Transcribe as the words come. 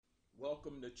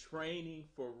Welcome to Training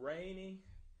for Reigning.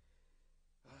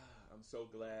 I'm so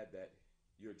glad that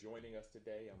you're joining us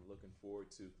today. I'm looking forward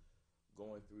to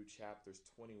going through chapters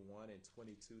 21 and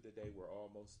 22 today. We're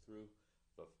almost through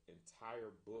the entire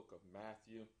book of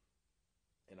Matthew,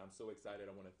 and I'm so excited.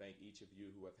 I want to thank each of you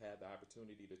who have had the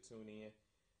opportunity to tune in,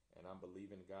 and I'm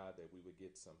believing God that we would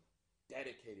get some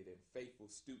dedicated and faithful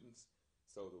students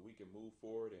so that we can move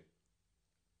forward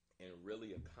and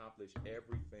really accomplish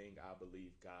everything I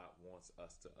believe God wants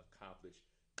us to accomplish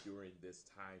during this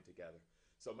time together.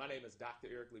 So my name is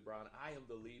Dr. Eric Lee Brown. I am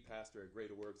the lead pastor at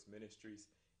Greater Works Ministries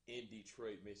in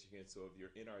Detroit, Michigan. So if you're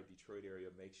in our Detroit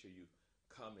area, make sure you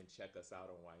come and check us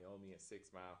out on Wyoming and 6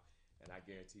 Mile. And I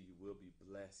guarantee you will be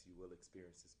blessed. You will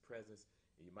experience His presence.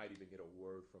 And you might even get a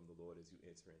word from the Lord as you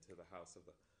enter into the house of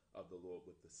the Lord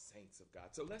with the saints of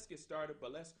God. So let's get started, but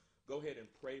let's go ahead and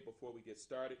pray before we get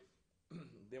started.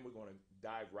 Then we're going to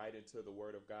dive right into the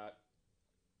Word of God.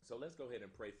 So let's go ahead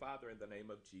and pray. Father, in the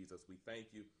name of Jesus, we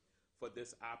thank you for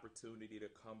this opportunity to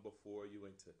come before you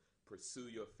and to pursue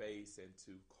your face and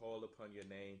to call upon your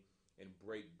name and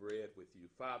break bread with you.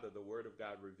 Father, the Word of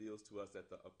God reveals to us that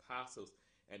the apostles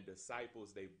and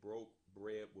disciples, they broke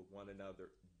bread with one another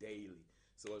daily.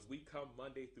 So as we come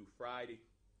Monday through Friday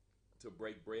to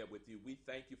break bread with you, we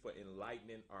thank you for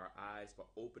enlightening our eyes, for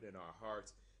opening our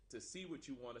hearts to see what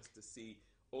you want us to see,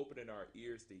 opening our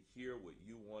ears to hear what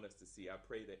you want us to see. I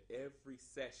pray that every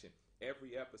session,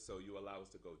 every episode, you allow us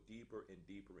to go deeper and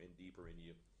deeper and deeper in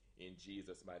you. In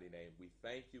Jesus' mighty name, we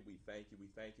thank you, we thank you, we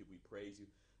thank you, we praise you.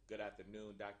 Good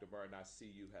afternoon, Dr. Martin. I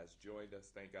see you has joined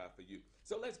us. Thank God for you.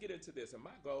 So let's get into this. And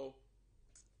my goal,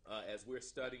 as we're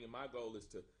studying, my goal is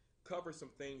to cover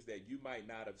some things that you might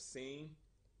not have seen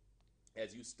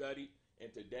as you studied.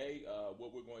 And today,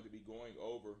 what we're going to be going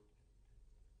over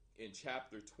in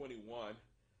chapter 21,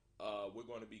 we're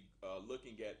going to be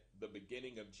looking at the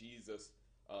beginning of Jesus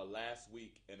last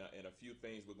week, and a few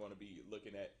things we're going to be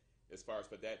looking at as far as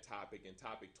for that topic. In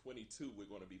topic 22, we're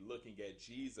going to be looking at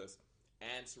Jesus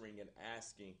answering and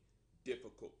asking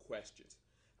difficult questions.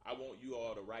 I want you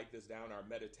all to write this down. Our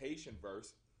meditation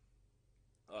verse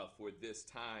for this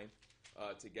time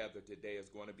together today is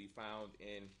going to be found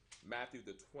in Matthew,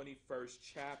 the 21st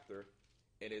chapter.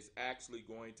 And it's actually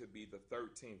going to be the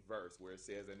 13th verse where it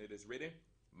says, "And it is written,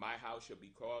 my house shall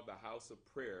be called the house of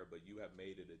prayer, but you have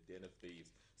made it a den of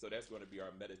thieves." So that's going to be our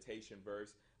meditation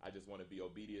verse. I just want to be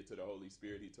obedient to the Holy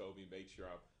Spirit. He told me make sure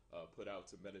I put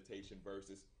out some meditation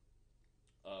verses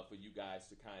for you guys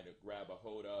to kind of grab a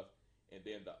hold of. And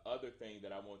then the other thing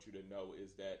that I want you to know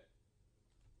is that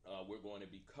we're going to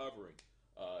be covering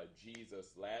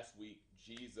Jesus. Last week,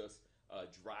 Jesus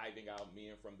driving out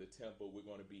men from the temple. We're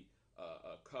going to be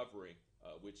covering,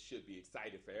 which should be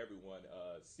excited for everyone,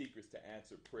 secrets to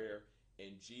answer prayer,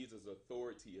 and Jesus'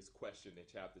 authority is questioned in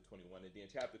chapter 21. And then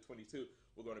chapter 22,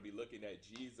 we're going to be looking at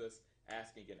Jesus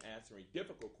asking and answering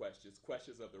difficult questions,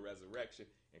 questions of the resurrection,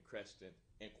 and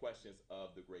questions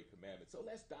of the Great Commandment. So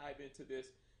let's dive into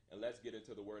this and let's get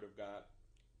into the Word of God,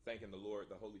 thanking the Lord,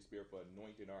 the Holy Spirit, for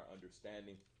anointing our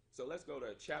understanding. So let's go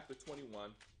to chapter 21,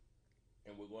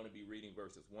 and we're going to be reading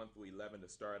verses 1 through 11 to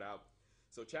start out.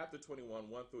 So chapter 21,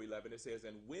 1 through 11, it says,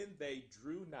 "And when they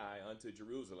drew nigh unto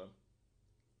Jerusalem,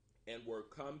 and were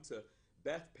come to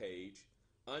Bethpage,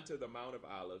 unto the Mount of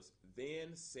Olives,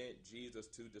 then sent Jesus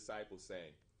two disciples,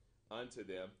 saying unto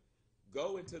them,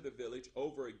 Go into the village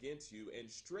over against you,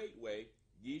 and straightway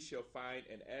ye shall find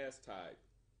an ass tied,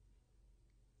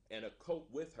 and a colt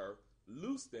with her.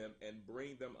 Loose them, and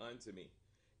bring them unto me.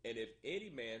 And if any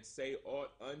man say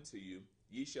aught unto you,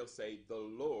 ye shall say, The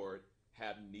Lord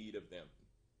have need of them.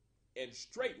 And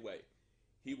straightway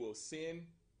he will send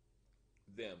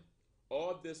them.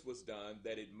 All this was done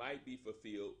that it might be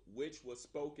fulfilled, which was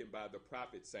spoken by the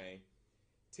prophet, saying,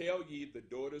 Tell ye the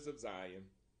daughters of Zion,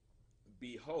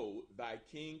 Behold, thy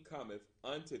king cometh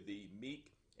unto thee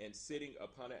meek, and sitting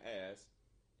upon an ass,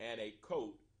 and a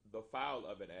colt, the foal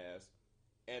of an ass.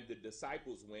 And the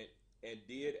disciples went and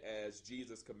did as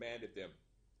Jesus commanded them,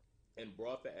 and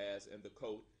brought the ass and the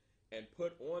colt, and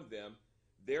put on them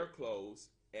their clothes,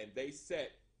 and they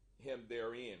set him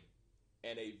therein.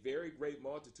 And a very great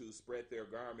multitude spread their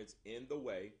garments in the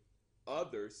way.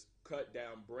 Others cut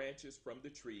down branches from the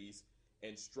trees,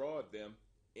 and strawed them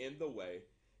in the way.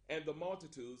 And the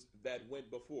multitudes that went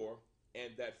before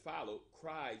and that followed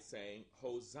cried, saying,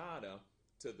 Hosanna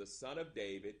to the Son of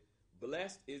David.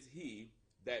 Blessed is he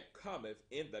that cometh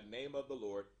in the name of the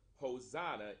Lord.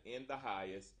 Hosanna in the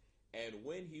highest. And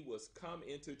when he was come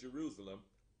into Jerusalem,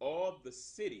 all the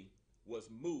city was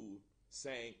moved,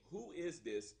 saying, Who is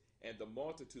this? And the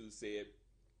multitude said,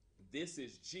 This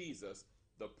is Jesus,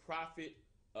 the prophet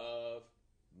of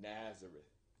Nazareth. Nazareth.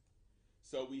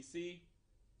 So we see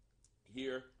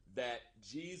here that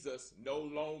Jesus no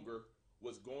longer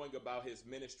was going about his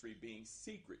ministry being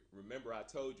secret. Remember, I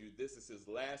told you this is his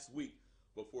last week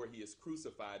before he is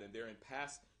crucified, and they're in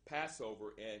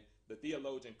Passover. And the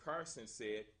theologian Carson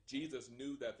said Jesus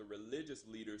knew that the religious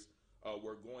leaders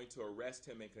were going to arrest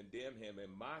him and condemn him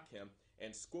and mock him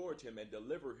and scourge him and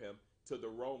deliver him to the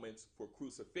Romans for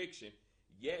crucifixion.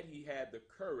 Yet he had the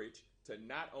courage to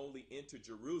not only enter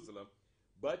Jerusalem,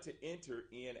 but to enter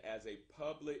in as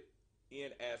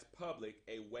public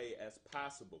a way as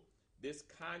possible. This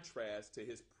contrasts to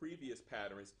his previous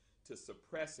patterns to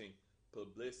suppressing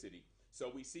publicity. So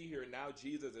we see here now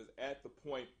Jesus is at the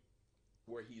point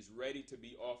where he's ready to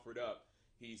be offered up.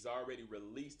 He's already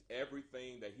released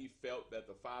everything that he felt that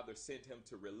the Father sent him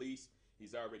to release.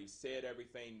 He's already said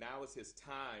everything. Now is his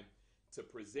time to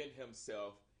present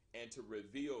himself and to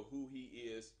reveal who he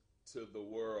is to the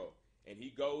world. And he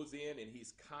goes in and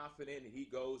he's confident, and he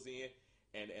goes in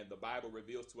and the Bible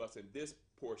reveals to us in this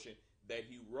portion that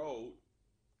he rode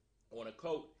on a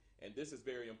coat. And this is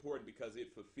very important because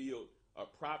it fulfilled a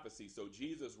prophecy. So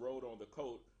Jesus rode on the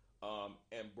coat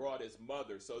and brought his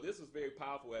mother. So this is very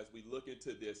powerful as we look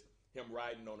into this, him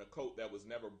riding on a coat that was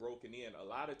never broken in. A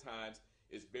lot of times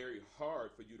it's very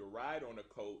hard for you to ride on a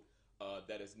coat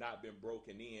that has not been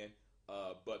broken in.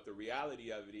 But the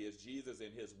reality of it is Jesus,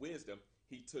 in his wisdom,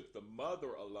 he took the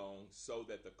mother along so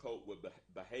that the coat would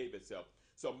behave itself.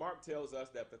 So Mark tells us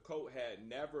that the coat had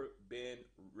never been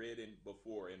ridden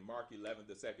before in Mark 11,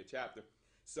 the second chapter,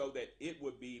 so that it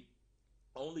would be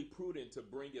only prudent to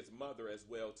bring its mother as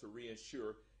well to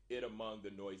reassure it among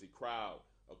the noisy crowd,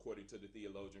 according to the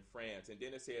theologian France. And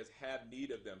then it says, have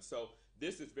need of them. So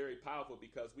this is very powerful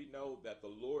because we know that the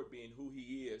Lord, being who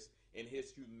he is in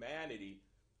his humanity,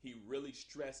 he really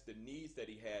stressed the needs that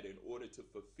he had in order to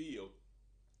fulfill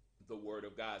the word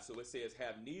of God. So it says,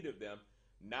 have need of them,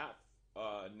 not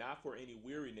for any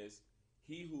weariness.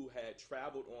 He who had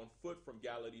traveled on foot from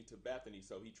Galilee to Bethany.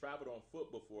 So he traveled on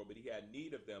foot before, but he had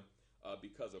need of them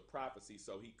because of prophecy.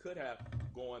 So he could have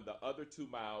gone the other 2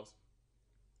 miles,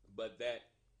 but that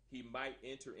he might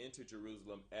enter into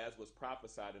Jerusalem as was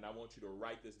prophesied. And I want you to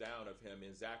write this down of him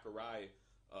in Zechariah,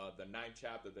 the 9th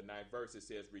chapter, the 9th verse. It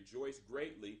says, rejoice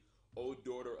greatly, O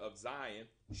daughter of Zion.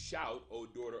 Shout, O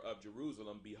daughter of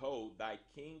Jerusalem. Behold, thy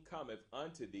king cometh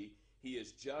unto thee. He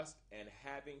is just and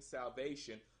having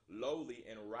salvation, lowly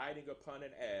and riding upon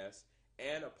an ass,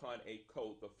 and upon a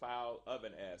coat, the foal of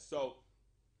an ass. So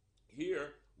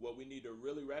here, what we need to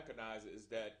really recognize is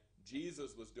that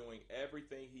Jesus was doing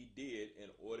everything he did in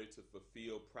order to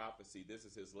fulfill prophecy. This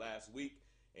is his last week,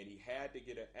 and he had to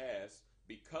get an ass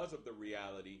because of the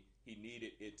reality he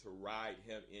needed it to ride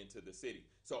him into the city.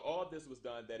 So all this was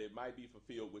done that it might be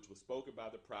fulfilled, which was spoken by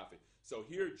the prophet. So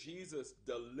here Jesus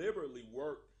deliberately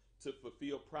worked to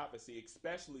fulfill prophecy,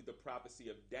 especially the prophecy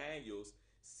of Daniel's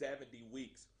 70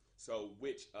 weeks. So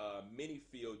which many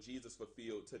feel Jesus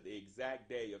fulfilled to the exact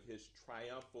day of his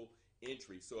triumphal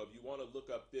entry. So if you want to look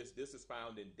up this is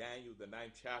found in Daniel, the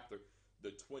 9th chapter, the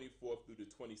 24th through the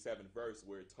 27th verse,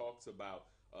 where it talks about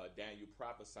Daniel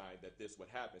prophesying that this would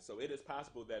happen. So it is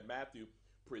possible that Matthew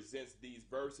presents these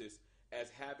verses as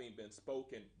having been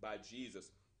spoken by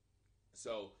Jesus.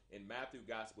 So in Matthew's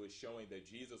gospel, it's showing that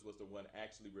Jesus was the one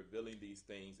actually revealing these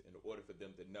things in order for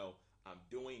them to know, I'm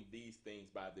doing these things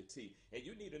by the T. And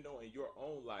you need to know in your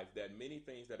own life that many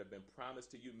things that have been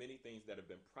promised to you, many things that have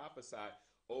been prophesied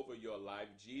over your life,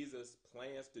 Jesus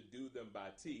plans to do them by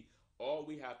T. All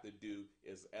we have to do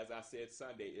is, as I said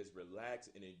Sunday, is relax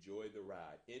and enjoy the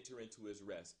ride. Enter into his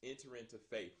rest. Enter into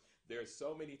faith. There's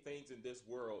so many things in this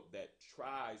world that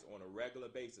tries on a regular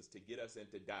basis to get us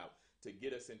into doubt, to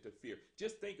get us into fear.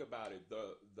 Just think about it.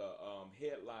 The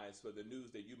headlines for the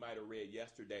news that you might have read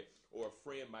yesterday, or a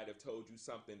friend might have told you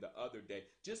something the other day.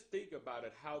 Just think about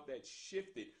it, how that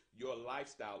shifted your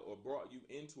lifestyle or brought you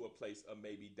into a place of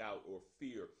maybe doubt or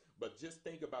fear. But just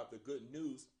think about the good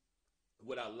news.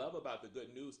 What I love about the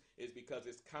good news is because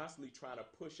it's constantly trying to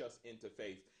push us into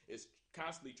faith. It's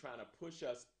constantly trying to push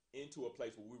us into a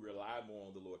place where we rely more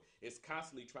on the Lord. It's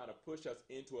constantly trying to push us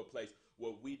into a place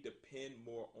where we depend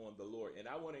more on the Lord. And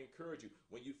I want to encourage you,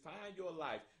 when you find your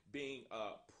life being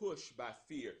pushed by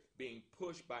fear, being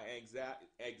pushed by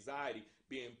anxiety,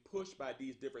 being pushed by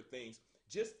these different things,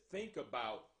 just think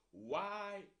about,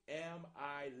 why am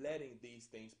I letting these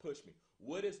things push me?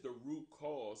 What is the root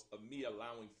cause of me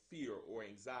allowing fear or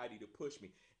anxiety to push me?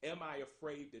 Am I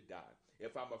afraid to die?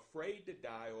 If I'm afraid to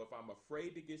die, or if I'm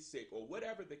afraid to get sick, or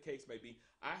whatever the case may be,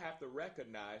 I have to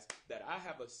recognize that I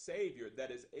have a Savior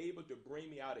that is able to bring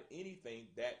me out of anything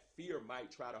that fear might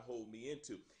try to hold me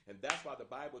into. And that's why the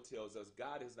Bible tells us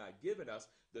God has not given us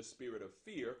the spirit of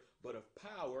fear, but of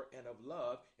power and of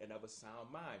love and of a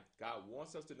sound mind. God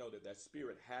wants us to know that that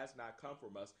spirit has not come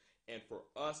from us, and for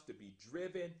us to be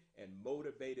driven and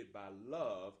motivated by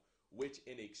love, which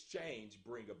in exchange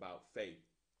bring about faith.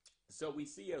 So we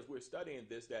see as we're studying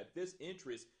this that this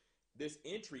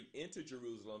entry into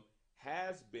Jerusalem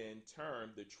has been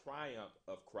termed the triumph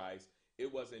of Christ.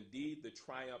 It was indeed the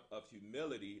triumph of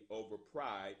humility over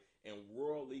pride and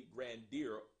worldly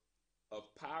grandeur, of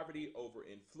poverty over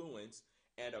influence,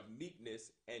 and of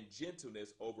meekness and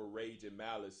gentleness over rage and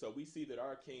malice. So we see that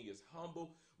our King is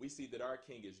humble, we see that our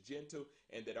King is gentle,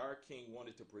 and that our King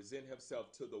wanted to present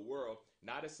himself to the world,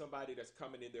 not as somebody that's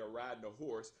coming in there riding a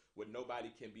horse where nobody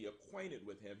can be acquainted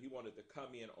with him. He wanted to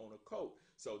come in on a coat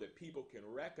so that people can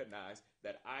recognize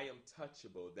that I am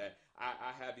touchable, that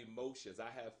I have emotions, I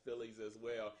have feelings as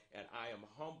well, and I am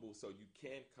humble, so you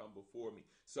can come before me.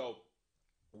 So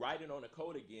writing on a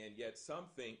coat again, yet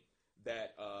something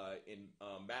that in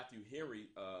Matthew Henry,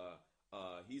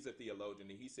 he's a theologian,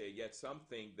 and he said, yet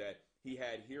something that he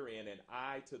had herein an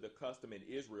eye to the custom in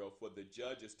Israel for the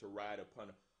judges to ride upon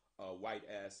white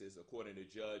asses, according to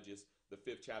Judges, the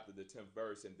 5th chapter, the 10th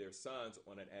verse, and their sons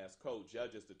on an ass coat.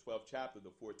 Judges, the 12th chapter,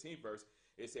 the 14th verse,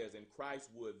 it says, and Christ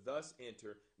would thus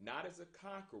enter, not as a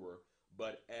conqueror,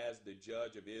 but as the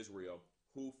judge of Israel,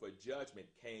 who for judgment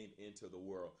came into the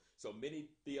world. So many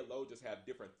theologians have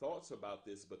different thoughts about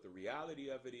this, but the reality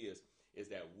of it is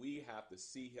that we have to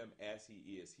see him as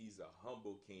he is. He's a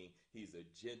humble king. He's a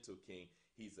gentle king.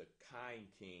 He's a kind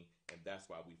king, and that's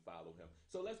why we follow him.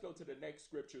 So let's go to the next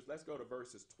scriptures. Let's go to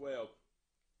verses 12,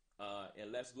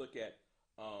 and let's look at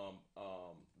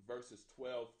verses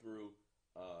 12 through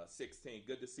 16.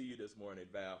 Good to see you this morning,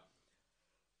 Val.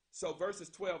 So verses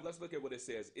 12, let's look at what it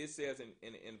says. It says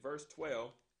in verse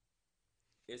 12,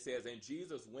 it says, and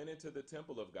Jesus went into the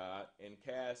temple of God and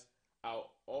cast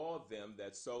out all them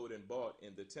that sold and bought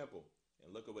in the temple.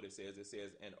 And look at what it says. It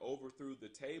says, and overthrew the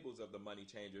tables of the money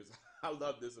changers. I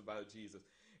love this about Jesus.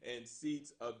 And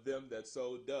seats of them that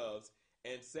sold doves,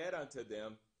 and said unto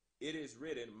them, it is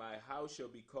written, my house shall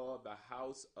be called the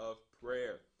house of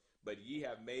prayer, but ye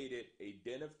have made it a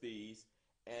den of thieves.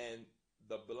 And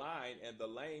the blind and the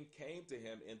lame came to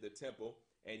him in the temple,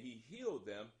 and he healed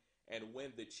them. And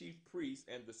when the chief priests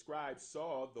and the scribes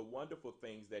saw the wonderful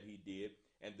things that he did,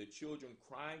 and the children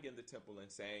crying in the temple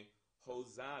and saying,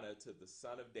 Hosanna to the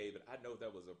Son of David. I know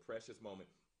that was a precious moment.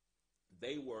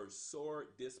 They were sore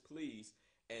displeased,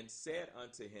 and said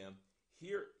unto him,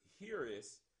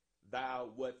 hearest thou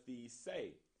what these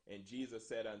say? And Jesus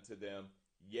said unto them,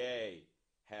 yea,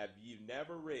 have ye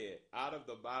never read, out of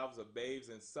the mouths of babes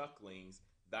and sucklings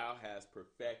thou hast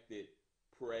perfected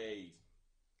praise.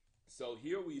 So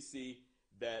here we see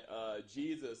that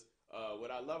Jesus,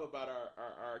 what I love about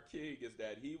our king is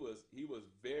that he was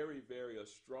very, very a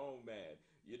strong man.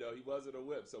 You know, he wasn't a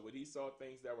whip. So when he saw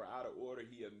things that were out of order,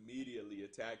 he immediately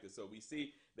attacked it. So we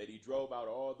see that he drove out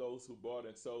all those who bought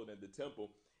and sold in the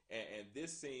temple. And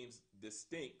this seems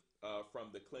distinct from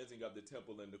the cleansing of the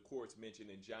temple and the courts mentioned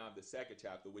in John, the 2nd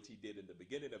chapter, which he did in the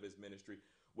beginning of his ministry,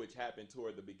 which happened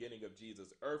toward the beginning of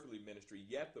Jesus' earthly ministry.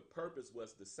 Yet the purpose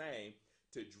was the same,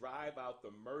 to drive out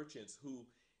the merchants who,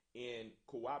 in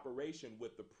cooperation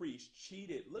with the priests,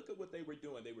 cheated. Look at what they were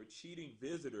doing. They were cheating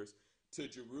visitors to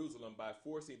Jerusalem by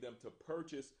forcing them to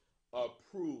purchase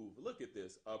look at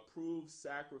this, approved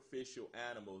sacrificial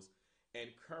animals and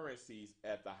currencies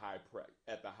at the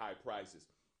high prices.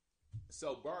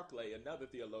 So Barclay, another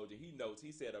theologian, he notes,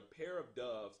 he said a pair of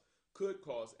doves could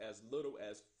cost as little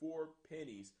as 4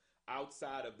 pennies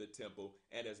outside of the temple,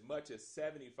 and as much as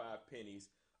 75 pennies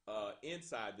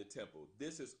inside the temple.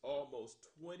 This is almost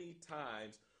 20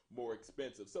 times more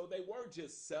expensive. So they weren't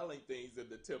just selling things in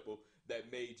the temple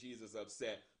that made Jesus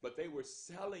upset, but they were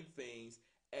selling things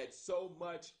at so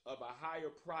much of a higher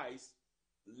price,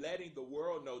 letting the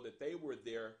world know that they were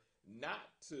there not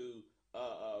to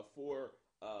for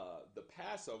the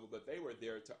Passover, but they were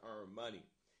there to earn money.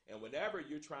 And whenever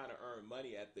you're trying to earn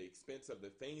money at the expense of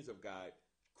the things of God,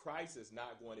 Christ is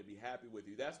not going to be happy with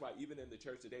you. That's why even in the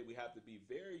church today, we have to be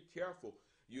very careful,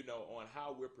 you know, on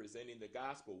how we're presenting the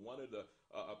gospel. One of the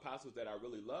apostles that I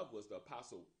really love was the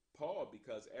apostle Paul,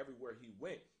 because everywhere he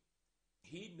went,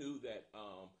 he knew that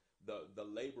the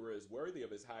laborer is worthy of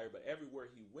his hire, but everywhere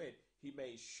he went, he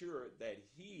made sure that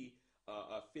he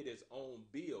fit his own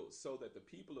bill, so that the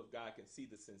people of God can see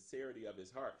the sincerity of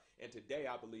his heart. And today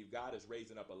I believe God is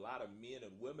raising up a lot of men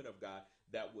and women of God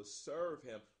that will serve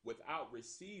him without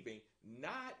receiving,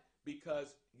 not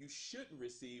because you shouldn't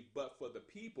receive, but for the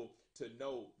people to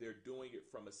know they're doing it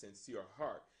from a sincere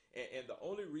heart. And the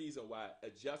only reason why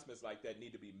adjustments like that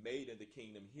need to be made in the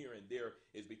kingdom here and there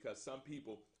is because some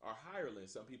people are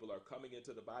hirelings. Some people are coming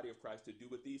into the body of Christ to do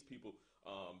what these people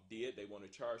did. They want to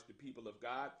charge the people of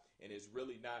God, and it's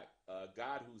really not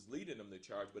God who's leading them to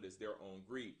charge, but it's their own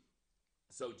greed.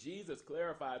 So Jesus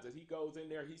clarifies as he goes in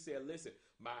there. He said, listen,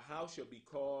 my house shall be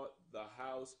called the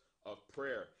house of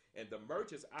prayer. And the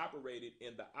merchants operated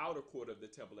in the outer court of the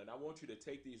temple. And I want you to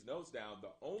take these notes down. The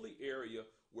only area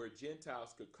where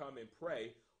Gentiles could come and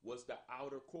pray was the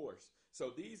outer courts. So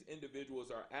these individuals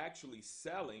are actually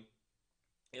selling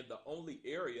in the only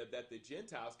area that the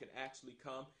Gentiles can actually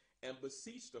come and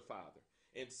beseech the Father.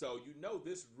 And so,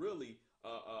 this really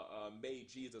made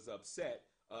Jesus upset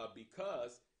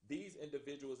because these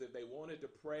individuals, if they wanted to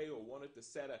pray or wanted to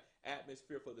set an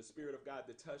atmosphere for the Spirit of God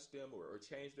to touch them or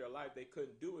change their life, they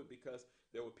couldn't do it because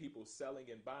there were people selling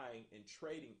and buying and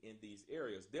trading in these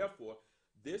areas. Therefore,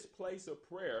 this place of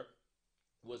prayer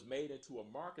was made into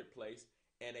a marketplace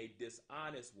and a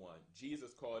dishonest one.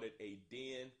 Jesus called it a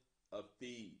den of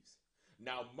thieves.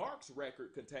 Now, Mark's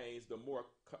record contains the more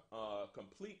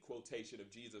complete quotation of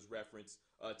Jesus' reference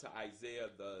to Isaiah,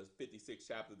 the 56th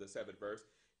chapter, the 7th verse.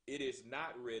 It is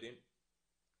not written,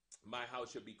 my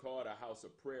house shall be called a house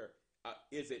of prayer.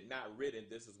 Is it not written?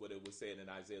 This is what it was saying in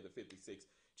Isaiah, the 56th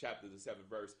chapter, the 7th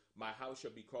verse. My house shall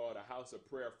be called a house of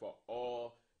prayer for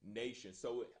all nations.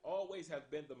 So it always has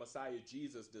been the Messiah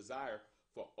Jesus' desire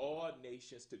for all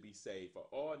nations to be saved, for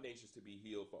all nations to be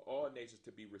healed, for all nations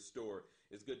to be restored.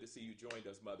 It's good to see you joined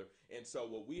us, Mother. And so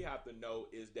what we have to know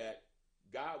is that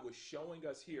God was showing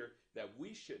us here that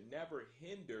we should never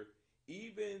hinder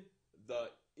even the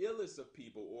illest of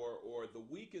people or the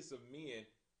weakest of men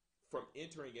from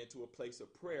entering into a place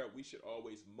of prayer. We should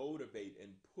always motivate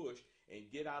and push and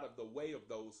get out of the way of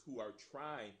those who are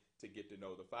trying to get to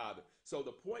know the Father. So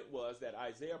the point was that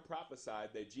Isaiah prophesied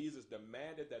that Jesus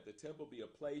demanded that the temple be a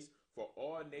place for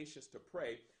all nations to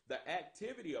pray. The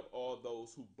activity of all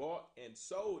those who bought and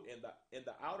sold in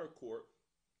the outer court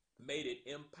made it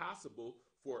impossible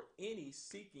for any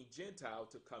seeking Gentile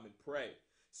to come and pray.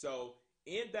 So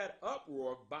in that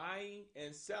uproar, buying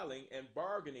and selling and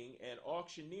bargaining and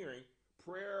auctioneering,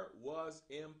 prayer was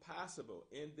impossible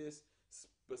in this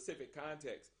specific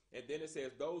context. And then it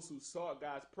says those who saw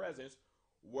God's presence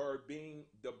were being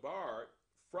debarred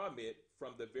from it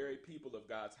from the very people of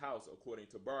God's house, according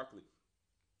to Barclay.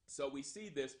 So we see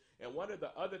this, and one of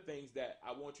the other things that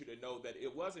I want you to know, that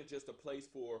it wasn't just a place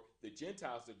for the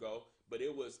Gentiles to go, but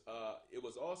it was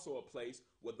also a place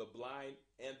where the blind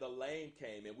and the lame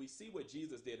came. And we see what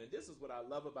Jesus did. And this is what I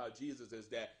love about Jesus, is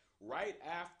that right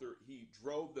after he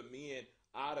drove the men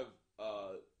out of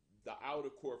the outer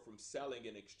court from selling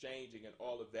and exchanging and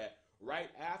all of that, right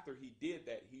after he did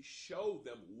that, he showed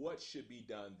them what should be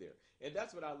done there. And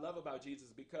that's what I love about Jesus,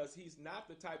 because he's not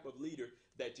the type of leader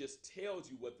that just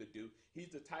tells you what to do. He's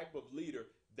the type of leader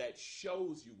that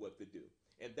shows you what to do.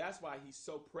 And that's why he's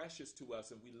so precious to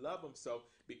us, and we love him so,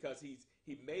 because he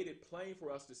made it plain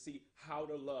for us to see how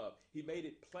to love. He made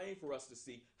it plain for us to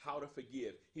see how to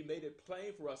forgive. He made it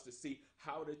plain for us to see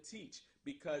how to teach.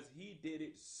 Because he did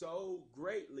it so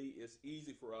greatly, it's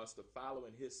easy for us to follow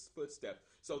in his footsteps.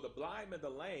 So the blind and the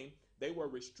lame, they were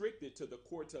restricted to the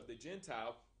courts of the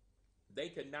Gentile. They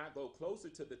could not go closer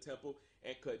to the temple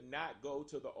and could not go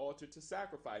to the altar to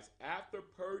sacrifice. After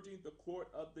purging the court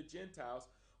of the Gentiles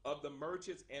of the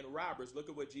merchants and robbers, look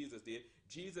at what Jesus did.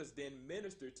 Jesus then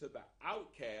ministered to the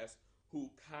outcasts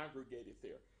who congregated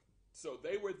there. So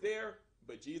they were there,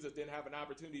 but Jesus didn't have an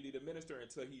opportunity to minister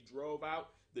until he drove out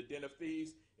the den of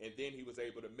thieves, and then he was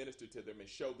able to minister to them and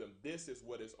show them this is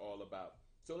what it's all about.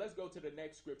 So let's go to the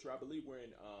next scripture. I believe we're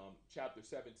in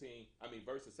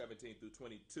verses 17 through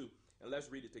 22, and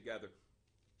let's read it together.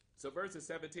 So verses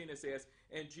 17, it says,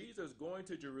 and Jesus, going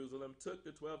to Jerusalem, took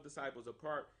the 12 disciples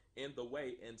apart in the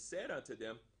way and said unto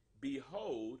them,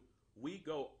 behold, we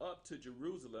go up to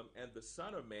Jerusalem, and the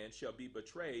Son of Man shall be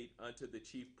betrayed unto the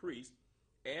chief priests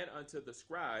and unto the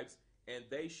scribes, and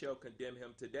they shall condemn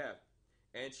him to death,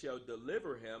 and shall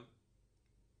deliver him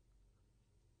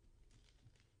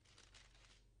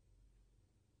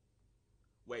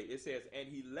it says, and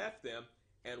he left them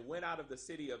and went out of the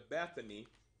city of Bethany,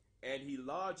 and he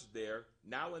lodged there.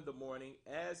 Now in the morning,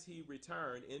 as he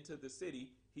returned into the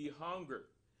city, he hungered.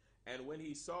 And when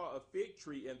he saw a fig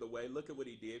tree in the way, look at what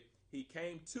he did. He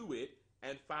came to it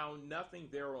and found nothing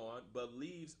thereon but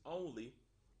leaves only,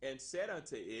 and said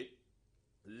unto it,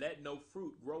 let no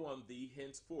fruit grow on thee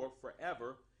henceforth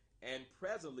forever. And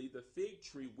presently the fig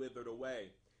tree withered away.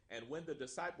 And when the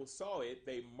disciples saw it,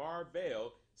 they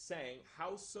marveled, saying,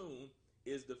 how soon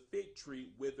is the fig tree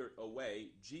withered away?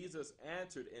 Jesus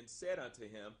answered and said unto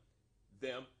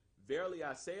them, verily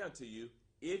I say unto you,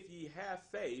 if ye have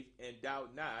faith and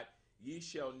doubt not, ye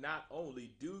shall not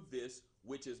only do this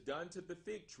which is done to the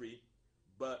fig tree,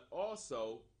 but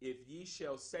also if ye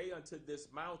shall say unto this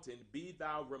mountain, be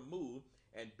thou removed,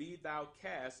 and be thou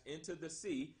cast into the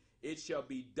sea, it shall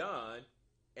be done.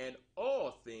 And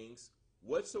all things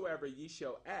whatsoever ye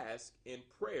shall ask in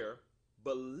prayer,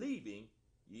 believing,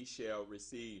 ye shall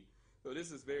receive. So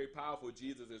this is very powerful.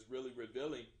 Jesus is really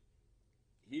revealing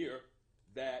here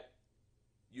that,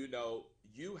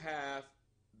 you have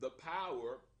the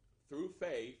power through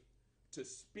faith to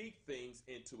speak things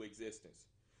into existence.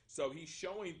 So he's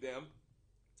showing them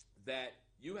that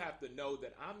you have to know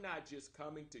that I'm not just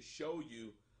coming to show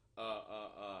you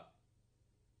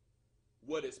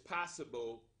what is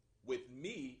possible with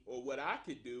me or what I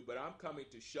could do, but I'm coming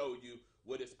to show you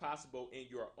what is possible in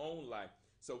your own life.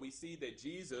 So we see that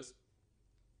Jesus,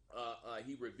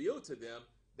 he revealed to them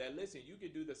that, listen, you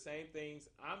can do the same things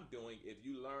I'm doing if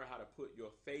you learn how to put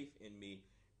your faith in me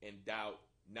and doubt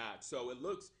not. So it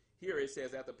looks here, it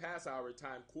says, at the Passover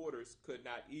time, quarters could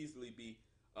not easily be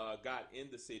got in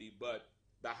the city, but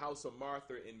the house of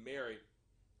Martha and Mary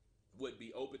would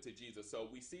be open to Jesus. So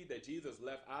we see that Jesus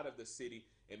left out of the city,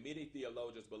 and many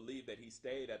theologians believe that he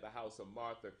stayed at the house of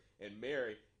Martha and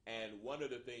Mary. And one of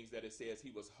the things that it says,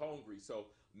 he was hungry. So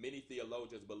many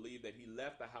theologians believe that he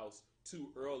left the house too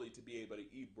early to be able to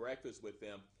eat breakfast with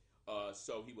them.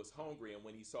 So he was hungry, and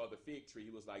when he saw the fig tree,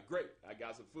 he was like, great, I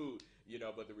got some food,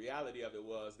 but the reality of it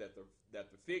was that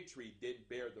the fig tree didn't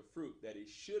bear the fruit that it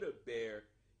should have bear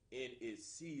in its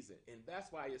season. And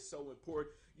that's why it's so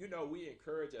important. We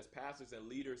encourage, as pastors and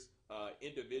leaders,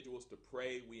 individuals to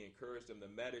pray. We encourage them to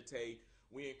meditate.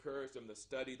 We encourage them to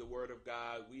study the word of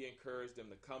God. We encourage them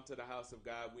to come to the house of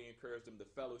God. We encourage them to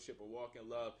fellowship and walk in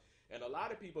love. And a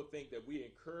lot of people think that we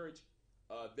encourage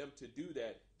them to do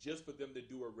that just for them to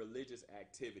do a religious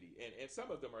activity. And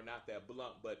some of them are not that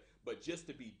blunt, but just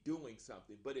to be doing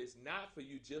something. But it's not for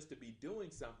you just to be doing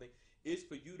something. It's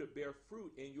for you to bear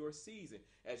fruit in your season.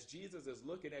 As Jesus is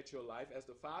looking at your life, as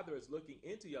the Father is looking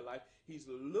into your life, he's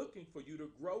looking for you to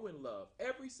grow in love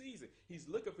every season. He's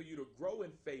looking for you to grow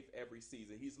in faith every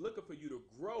season. He's looking for you to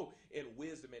grow in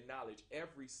wisdom and knowledge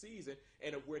every season.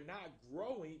 And if we're not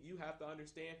growing, you have to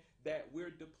understand that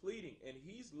we're depleting. And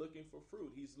he's looking for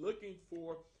fruit. He's looking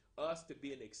for us to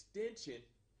be an extension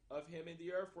of him in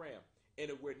the earth realm. And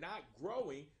if we're not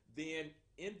growing, then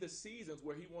in the seasons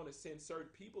where he wants to send certain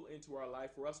people into our life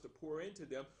for us to pour into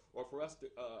them, or for us to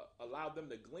allow them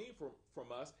to glean from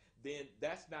us, then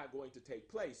that's not going to take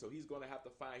place. So he's going to have to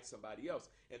find somebody else.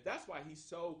 And that's why he's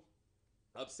so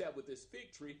upset with this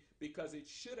fig tree, because it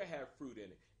should have had fruit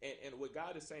in it. And what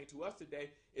God is saying to us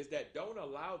today is that don't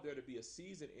allow there to be a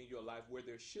season in your life where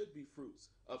there should be fruits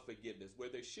of forgiveness, where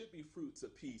there should be fruits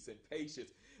of peace and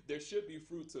patience. There should be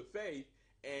fruits of faith,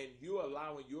 and you're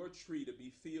allowing your tree to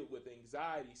be filled with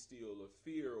anxiety still, or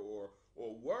fear, or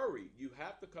worry. You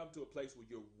have to come to a place where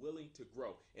you're willing to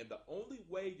grow. And the only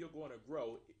way you're going to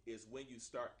grow is when you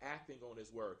start acting on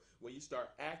his word, when you start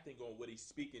acting on what he's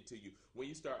speaking to you, when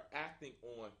you start acting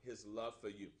on his love for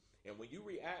you. And when you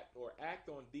react or act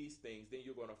on these things, then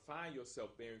you're going to find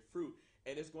yourself bearing fruit.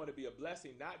 And it's going to be a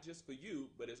blessing, not just for you,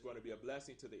 but it's going to be a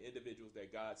blessing to the individuals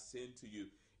that God send to you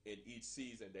in each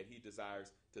season that he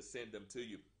desires to send them to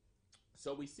you.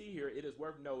 So we see here, it is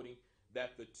worth noting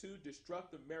that the two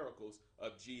destructive miracles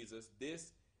of Jesus,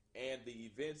 this and the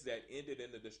events that ended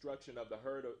in the destruction of the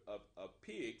herd of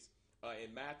pigs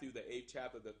in Matthew, the 8th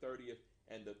chapter, the 30th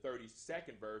and the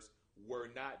 32nd verse, were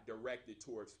not directed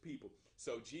towards people.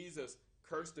 So Jesus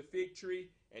cursed the fig tree,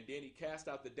 and then he cast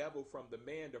out the devil from the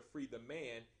man to free the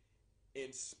man,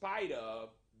 in spite of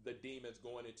the demons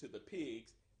going into the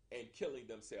pigs and killing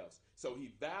themselves. So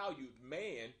he valued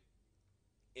man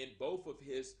in both of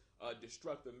his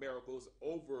destructive miracles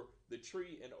over the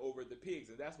tree and over the pigs.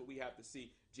 And that's what we have to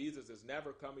see. Jesus is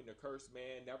never coming to curse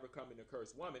man, never coming to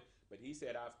curse woman, but he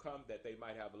said, I've come that they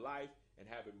might have life and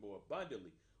have it more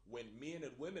abundantly. When men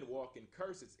and women walk in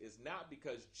curses, it's not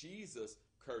because Jesus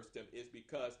cursed them, it's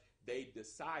because they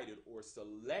decided or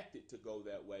selected to go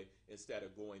that way instead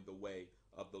of going the way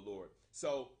of the Lord.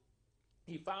 So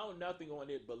he found nothing on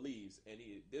it believes, and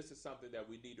this is something that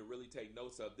we need to really take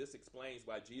notes of. This explains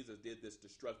why Jesus did this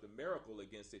destructive miracle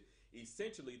against it.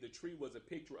 Essentially, the tree was a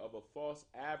picture of a false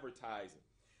advertising,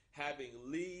 having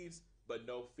leaves but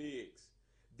no figs.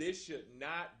 This should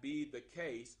not be the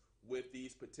case with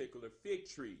these particular fig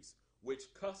trees,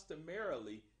 which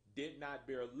customarily did not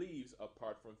bear leaves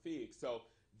apart from figs. So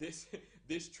this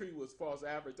this tree was false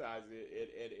advertising,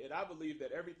 and I believe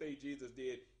that everything Jesus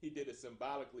did, he did it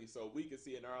symbolically, so we can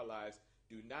see in our lives.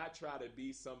 Do not try to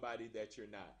be somebody that you're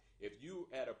not. If you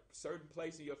at a certain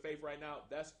place in your faith right now,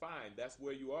 that's fine. That's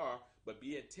where you are, but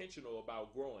be intentional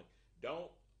about growing. Don't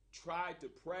try to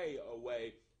pray a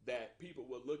way that people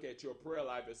will look at your prayer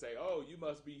life and say, oh, you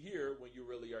must be here when you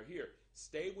really are here.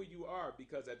 Stay where you are,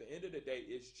 because at the end of the day,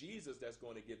 it's Jesus that's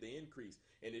going to give the increase.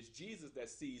 And it's Jesus that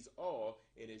sees all,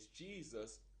 and it's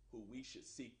Jesus who we should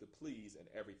seek to please in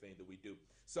everything that we do.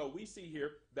 So we see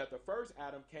here that the first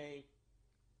Adam came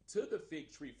to the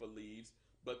fig tree for leaves,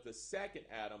 but the second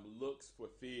Adam looks for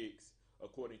figs,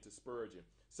 according to Spurgeon.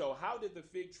 So how did the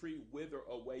fig tree wither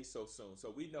away so soon?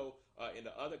 So we know in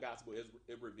the other gospel,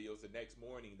 it reveals the next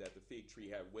morning that the fig tree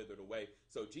had withered away.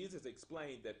 So Jesus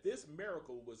explained that this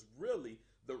miracle was really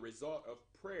the result of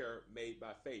prayer made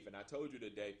by faith. And I told you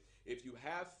today, if you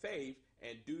have faith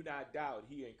and do not doubt,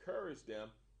 he encouraged them,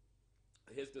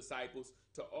 his disciples,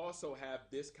 to also have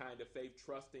this kind of faith,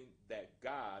 trusting that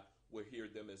God will hear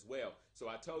them as well. So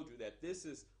I told you that this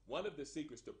is one of the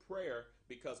secrets to prayer,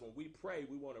 because when we pray,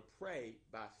 we want to pray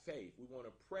by faith. We want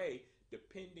to pray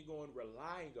depending on,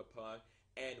 relying upon.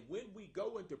 And when we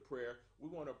go into prayer, we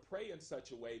want to pray in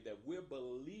such a way that we're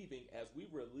believing, as we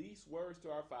release words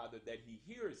to our Father, that he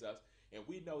hears us. And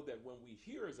we know that when we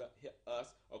hears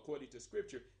us, according to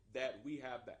Scripture, that we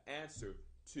have the answer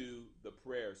to the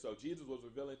prayer. So Jesus was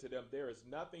revealing to them, there is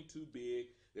nothing too big,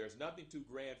 there's nothing too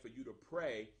grand for you to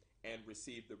pray and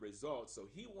receive the results. So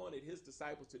he wanted his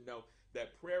disciples to know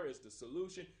that prayer is the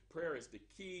solution. Prayer is the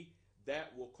key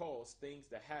that will cause things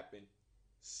to happen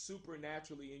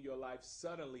supernaturally in your life,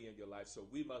 suddenly in your life. So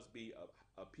we must be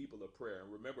a people of prayer.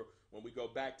 And remember, when we go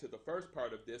back to the first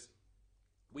part of this,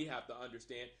 we have to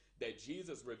understand that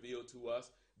Jesus revealed to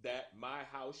us that my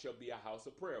house shall be a house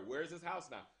of prayer. Where is his house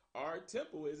now? Our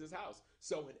temple is his house.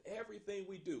 So in everything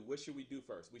we do, what should we do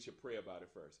first? We should pray about it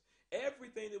first.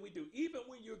 Everything that we do, even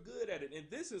when you're good at it. And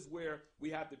this is where we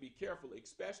have to be careful,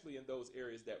 especially in those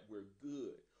areas that we're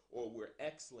good or we're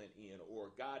excellent in, or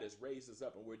God has raised us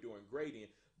up and we're doing great in.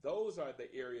 Those are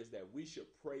the areas that we should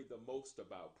pray the most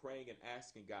about, praying and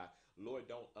asking God, Lord,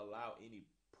 don't allow any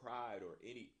pride or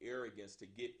any arrogance to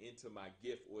get into my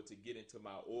gift, or to get into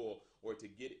my oil, or to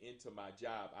get into my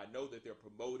job. I know that they're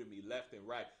promoting me left and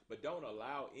right, but don't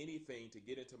allow anything to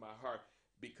get into my heart,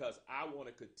 because I want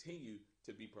to continue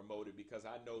to be promoted, because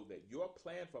I know that your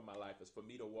plan for my life is for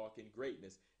me to walk in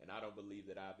greatness, and I don't believe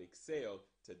that I've excelled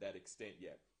to that extent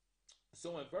yet.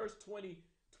 So in verse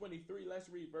 23, let's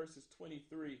read verses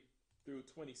 23 through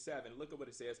 27. Look at what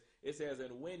it says. It says,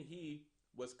 and when he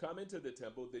was come into the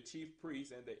temple, the chief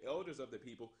priests and the elders of the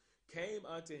people came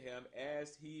unto him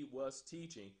as he was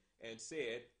teaching, and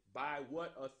said, by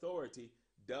what authority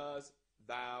does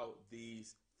thou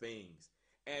these things?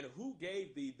 And who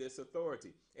gave thee this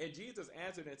authority? And Jesus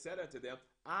answered and said unto them,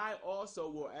 I also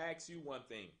will ask you one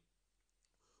thing,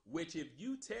 which if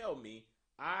you tell me,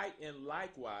 I in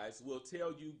likewise will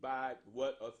tell you by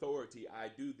what authority I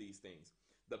do these things.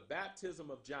 The baptism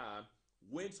of John,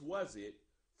 whence was it?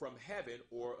 From heaven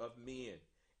or of men?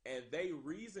 And they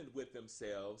reasoned with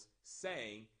themselves,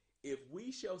 saying, if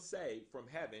we shall say from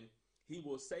heaven, he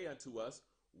will say unto us,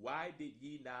 why did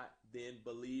ye not then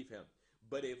believe him?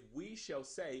 But if we shall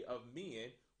say of men,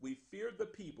 we fear the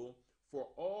people, for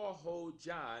all hold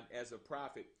John as a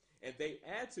prophet. And they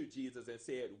answered Jesus and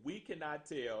said, we cannot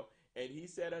tell. And he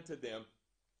said unto them,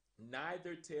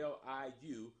 neither tell I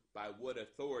you by what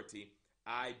authority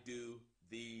I do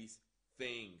these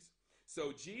things.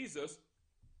 So Jesus,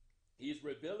 he's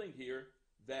revealing here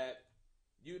that,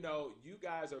 you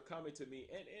guys are coming to me,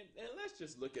 and let's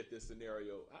just look at this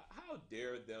scenario. How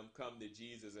dare them come to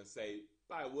Jesus and say,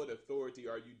 by what authority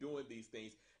are you doing these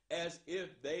things? As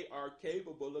if they are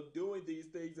capable of doing these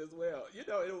things as well.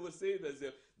 It would seem as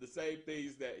if the same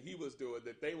things that he was doing,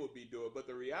 that they would be doing. But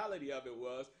the reality of it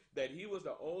was that he was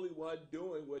the only one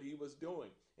doing what he was doing.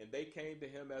 And they came to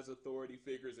him as authority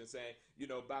figures and saying,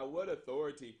 by what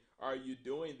authority are you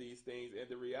doing these things? And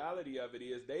the reality of it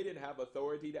is they didn't have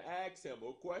authority to ask him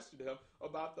or question him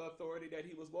about the authority that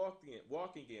he was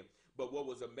walking in. But what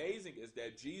was amazing is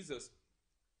that Jesus,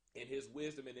 in his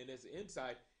wisdom and in his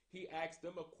insight, he asked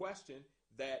them a question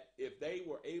that if they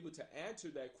were able to answer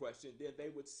that question, then they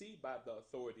would see by the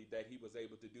authority that he was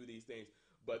able to do these things.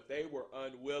 But they were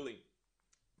unwilling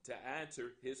to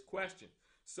answer his question.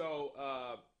 So,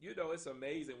 it's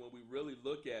amazing when we really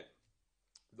look at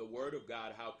the word of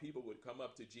God, how people would come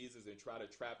up to Jesus and try to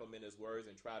trap him in his words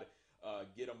and try to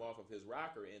get him off of his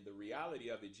rocker. And the reality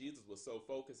of it, Jesus was so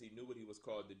focused. He knew what he was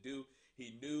called to do.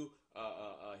 He knew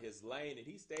his lane, and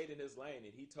he stayed in his lane.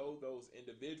 And he told those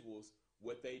individuals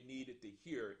what they needed to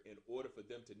hear in order for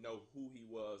them to know who he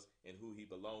was and who he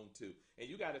belonged to. And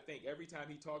you got to think, every time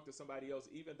he talked to somebody else,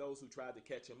 even those who tried to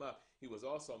catch him up, he was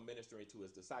also ministering to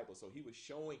his disciples. So he was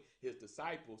showing his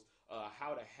disciples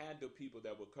how to handle people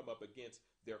that would come up against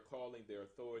their calling, their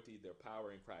authority, their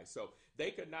power in Christ. So they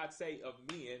could not say of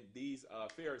men, these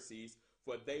Pharisees,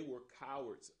 for they were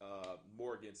cowards,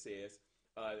 Morgan says.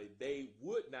 They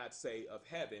would not say of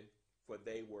heaven, for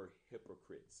they were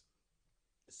hypocrites.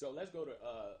 So let's go to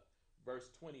verse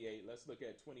 28. Let's look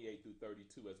at 28 through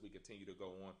 32 as we continue to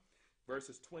go on.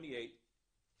 Verses 28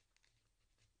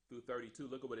 through 32,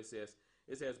 look at what it says.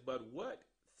 It says, "But what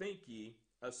think ye?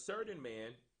 A certain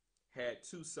man had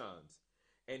 2 sons.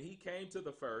 And he came to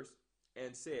the first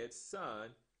and said, Son,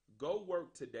 go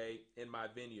work today in my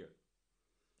vineyard.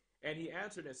 And he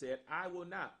answered and said, I will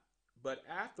not. But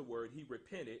afterward he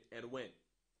repented and went.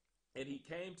 And he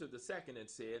came to the second and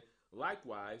said,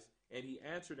 Likewise. And he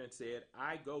answered and said,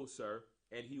 I go, sir.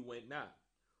 And he went not.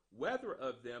 Whether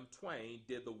of them twain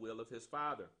did the will of his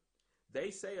father? They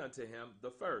say unto him,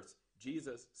 the first.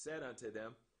 Jesus said unto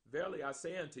them, Verily I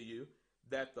say unto you,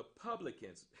 that the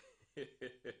publicans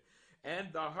and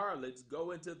the harlots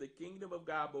go into the kingdom of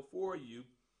God before you.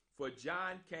 For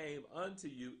John came unto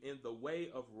you in the way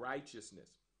of righteousness,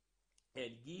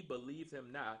 and ye believe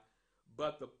him not,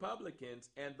 but the publicans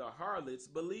and the harlots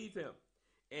believe him.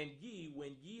 And ye,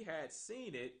 when ye had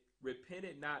seen it,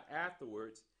 repented not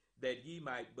afterwards, that ye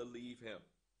might believe him."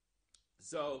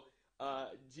 So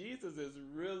Jesus is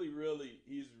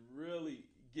he's really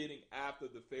getting after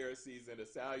the Pharisees and the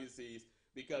Sadducees,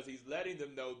 because he's letting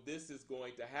them know this is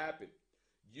going to happen.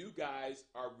 You guys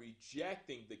are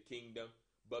rejecting the kingdom,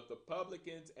 but the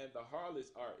publicans and the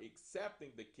harlots are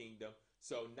accepting the kingdom.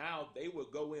 So now they will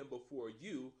go in before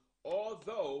you,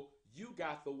 although you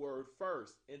got the word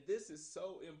first. And this is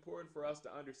so important for us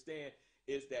to understand,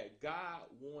 is that God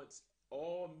wants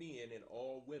all men and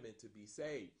all women to be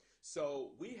saved.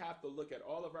 So we have to look at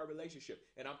all of our relationship.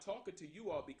 And I'm talking to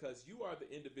you all because you are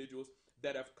the individuals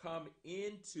that have come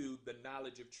into the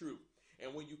knowledge of truth.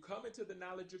 And when you come into the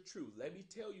knowledge of truth, let me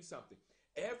tell you something.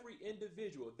 Every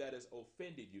individual that has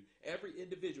offended you, every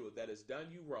individual that has done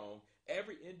you wrong,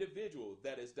 every individual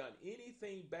that has done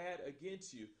anything bad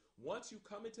against you, once you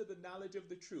come into the knowledge of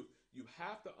the truth, you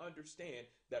have to understand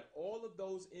that all of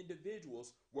those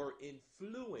individuals were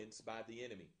influenced by the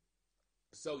enemy.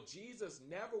 So Jesus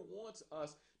never wants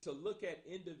us to look at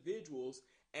individuals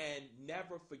and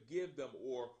never forgive them,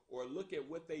 or look at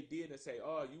what they did and say,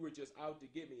 oh, you were just out to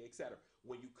get me, etc.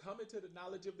 When you come into the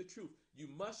knowledge of the truth, you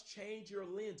must change your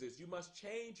lenses. You must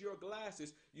change your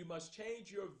glasses. You must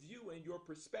change your view and your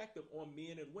perspective on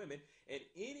men and women. And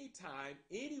anytime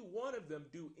any one of them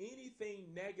do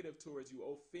anything negative towards you,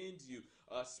 offends you,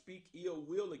 speak ill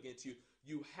will against you,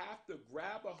 you have to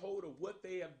grab a hold of what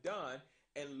they have done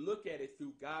and look at it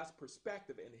through God's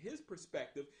perspective. And his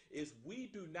perspective is, we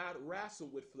do not wrestle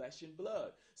with flesh and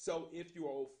blood. So if you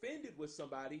are offended with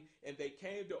somebody and they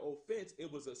came to offense,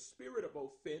 it was a spirit of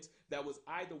offense that was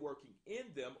either working in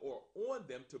them or on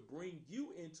them to bring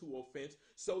you into offense,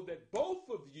 so that both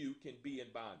of you can be in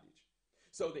bondage.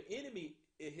 So the enemy,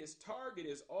 his target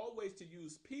is always to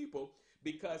use people,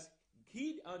 because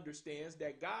he understands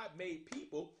that God made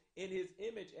people in his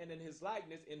image and in his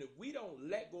likeness. And if we don't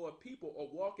let go of people or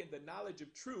walk in the knowledge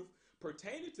of truth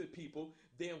pertaining to people,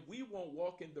 then we won't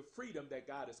walk in the freedom that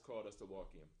God has called us to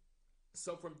walk in.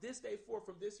 So from this day forth,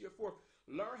 from this year forth,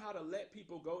 learn how to let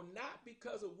people go, not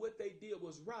because of what they did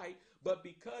was right, but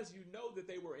because you know that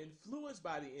they were influenced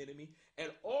by the enemy,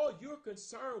 and all you're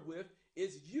concerned with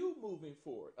is you moving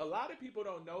forward. A lot of people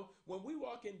don't know, when we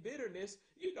walk in bitterness,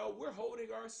 we're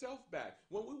holding ourselves back.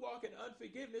 When we walk in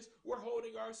unforgiveness, we're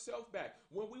holding ourselves back.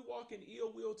 When we walk in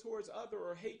ill will towards others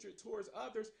or hatred towards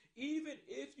others, even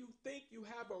if you think you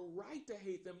have a right to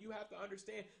hate them, you have to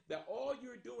understand that all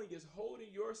you're doing is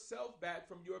holding yourself back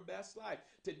from your best life.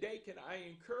 Today, can I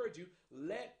encourage you,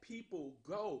 let people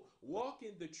go. Walk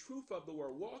in the truth of the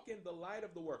word. Walk in the light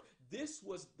of the word. This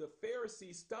was the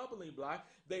Pharisees' stumbling block.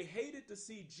 They hated to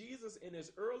see Jesus in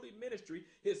his early ministry.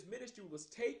 His ministry was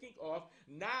taking off.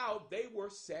 Now they were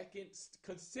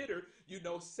considered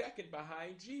second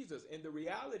behind Jesus. And the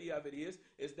reality of it is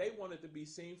they wanted to be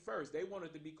seen first. They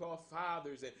wanted to be called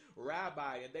fathers and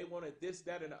rabbi, and they wanted this,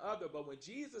 that, and the other. But when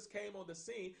Jesus came on the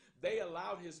scene, they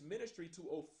allowed his ministry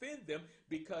to offend them,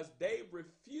 because they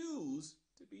refused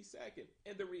to be second.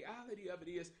 And the reality of it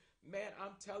is, man,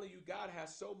 I'm telling you, God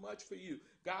has so much for you.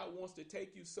 God wants to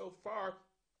take you so far.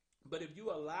 But if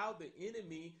you allow the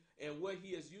enemy and what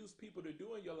he has used people to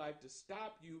do in your life to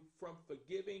stop you from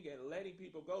forgiving and letting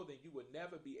people go, then you will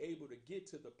never be able to get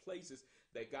to the places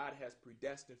that God has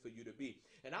predestined for you to be.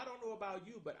 And I don't know about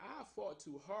you, but I've fought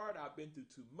too hard. I've been through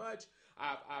too much.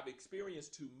 I've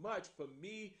experienced too much for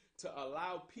me to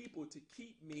allow people to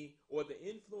keep me, or the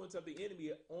influence of the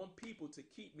enemy on people to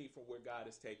keep me from where God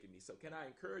has taken me. So can I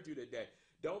encourage you today?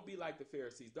 Don't be like the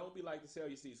Pharisees. Don't be like the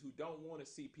Sadducees who don't want to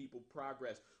see people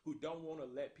progress, who don't want to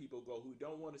let people go, who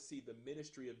don't want to see the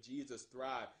ministry of Jesus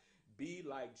thrive. Be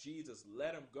like Jesus.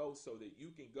 Let him go so that you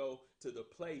can go to the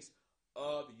place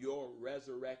of your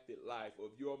resurrected life,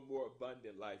 of your more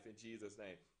abundant life, in Jesus'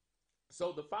 name.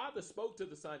 So the Father spoke to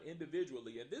the Son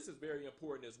individually, and this is very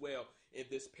important as well in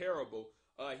this parable.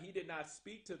 He did not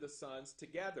speak to the sons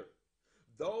together.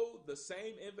 Though the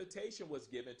same invitation was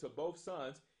given to both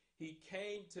sons, he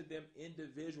came to them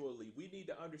individually. We need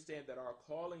to understand that our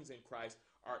callings in Christ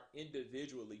are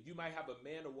individually. You might have a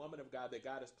man or woman of God that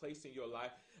God has placed in your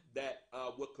life that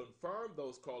will confirm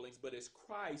those callings, but it's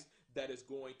Christ that is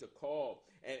going to call.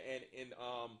 And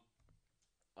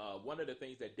one of the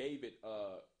things that David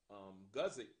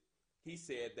Guzik, he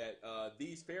said that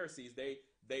these Pharisees,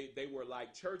 they were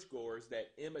like churchgoers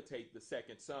that imitate the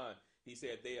second son. He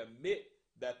said they admit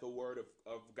that the word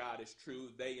of God is true.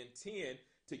 They intend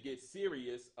to get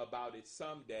serious about it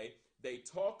someday. They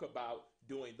talk about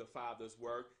doing the Father's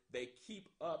work. They keep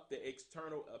up the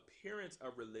external appearance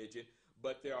of religion,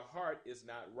 but their heart is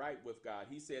not right with God.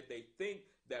 He said they think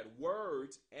that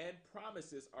words and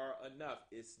promises are enough.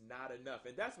 It's not enough.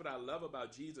 And that's what I love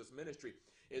about Jesus' ministry,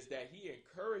 is that he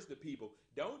encouraged the people.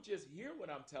 Don't just hear what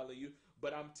I'm telling you,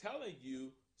 but I'm telling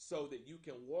you so that you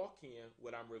can walk in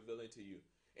what I'm revealing to you.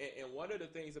 And one of the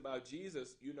things about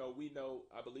Jesus, we know,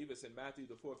 I believe it's in Matthew,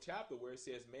 the 4th chapter, where it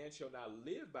says, man shall not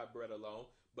live by bread alone,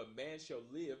 but man shall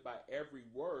live by every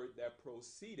word that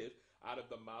proceedeth out of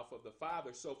the mouth of the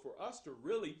Father. So for us to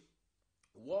really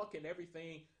walk in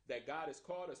everything that God has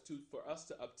called us to, for us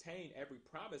to obtain every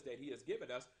promise that he has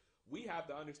given us, we have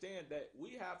to understand that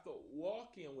we have to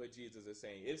walk in what Jesus is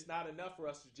saying. It's not enough for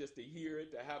us to just to hear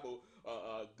it, to have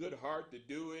a good heart to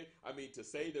do it. I mean, to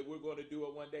say that we're going to do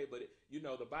it one day, but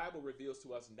the Bible reveals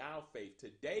to us now faith.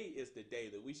 Today is the day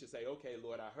that we should say, okay,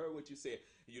 Lord, I heard what you said.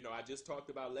 I just talked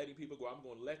about letting people go. I'm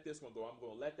going to let this one go. I'm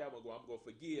going to let that one go. I'm going to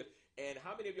forgive. And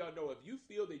how many of y'all know, if you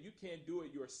feel that you can't do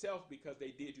it yourself because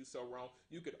they did you so wrong,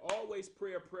 you could always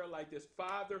pray a prayer like this: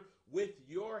 Father, with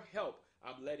your help,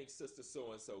 I'm letting sister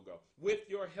so-and-so go. With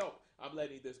your help, I'm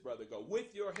letting this brother go.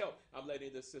 With your help, I'm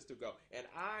letting this sister go. And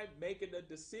I'm making a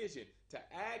decision to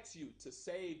ask you to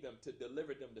save them, to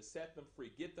deliver them, to set them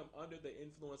free, get them under the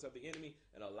influence of the enemy,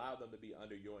 and allow them to be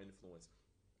under your influence.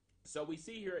 So we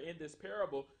see here in this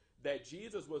parable that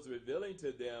Jesus was revealing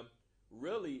to them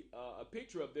really a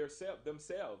picture of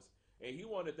themselves. And he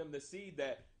wanted them to see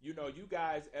that, you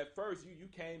guys, at first, you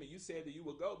came and you said that you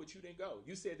would go, but you didn't go.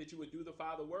 You said that you would do the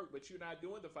Father work, but you're not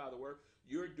doing the Father work.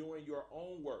 You're doing your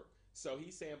own work. So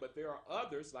he's saying, but there are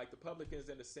others, like the publicans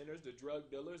and the sinners, the drug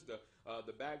dealers,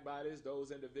 the backbiters, those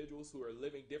individuals who are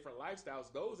living different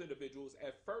lifestyles. Those individuals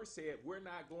at first said, we're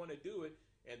not going to do it.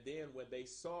 And then when they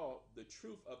saw the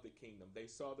truth of the kingdom, they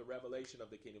saw the revelation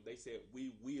of the kingdom, they said,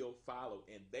 we will follow.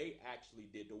 And they actually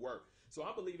did the work. So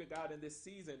I'm believing God in this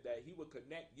season that he will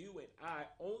connect you and I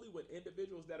only with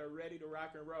individuals that are ready to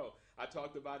rock and roll. I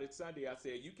talked about it Sunday. I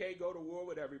said, you can't go to war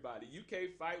with everybody. You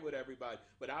can't fight with everybody.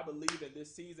 But I believe in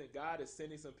this season, God is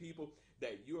sending some people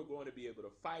that you are going to be able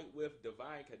to fight with.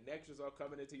 Divine connections are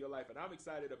coming into your life. And I'm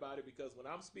excited about it, because when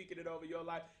I'm speaking it over your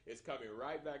life, it's coming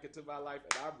right back into my life.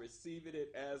 And I'm receiving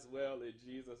it as well in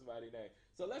Jesus' mighty name.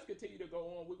 So let's continue to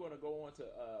go on. We're going to go on to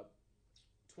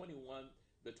 21,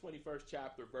 the 21st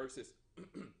chapter, verses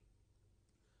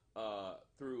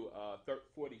through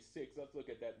 46. Let's look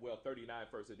at that. 39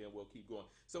 first, and then we'll keep going.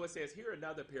 So it says here,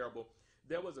 another parable.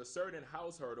 There was a certain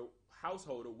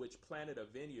householder which planted a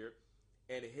vineyard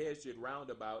and hedged it round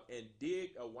about, and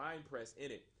digged a winepress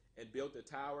in it, and built a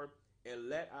tower, and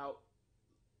let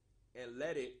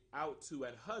it out to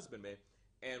an husbandman,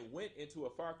 and went into a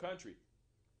far country.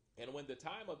 And when the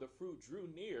time of the fruit drew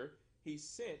near, he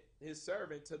sent his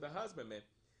servant to the husbandman,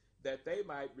 that they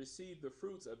might receive the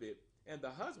fruits of it. And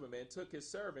the husbandman took his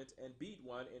servant, and beat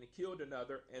one, and killed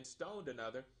another, and stoned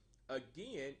another.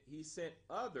 Again he sent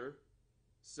other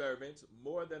servants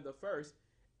more than the first,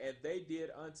 and they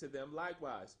did unto them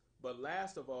likewise. But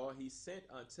last of all he sent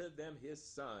unto them his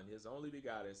son, his only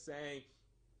begotten, saying,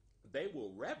 they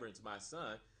will reverence my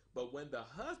son. But when the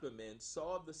husbandmen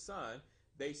saw the son,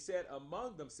 they said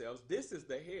among themselves, this is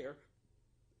the heir,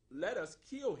 let us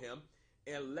kill him,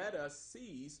 and let us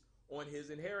seize on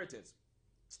his inheritance.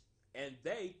 And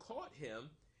they caught him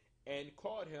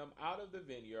out of the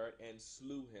vineyard and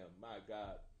slew him. My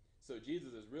God. So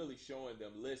Jesus is really showing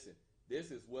them, listen,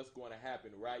 this is what's going to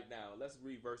happen right now. Let's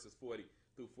read verses 40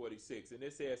 through 46. And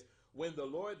it says, when the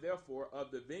Lord therefore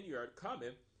of the vineyard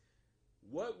cometh,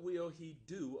 what will he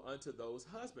do unto those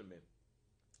husbandmen?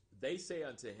 They say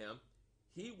unto him,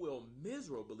 he will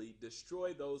miserably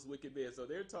destroy those wicked men. So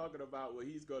they're talking about what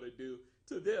he's going to do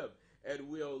to them, and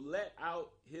will let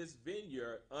out his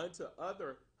vineyard unto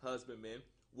other husbandmen,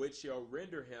 which shall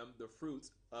render him the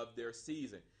fruits of their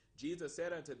season. Jesus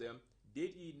said unto them,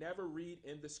 did ye never read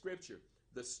in the scripture,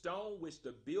 the stone which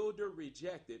the builder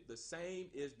rejected, the same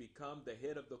is become the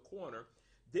head of the corner.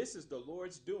 This is the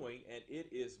Lord's doing, and it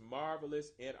is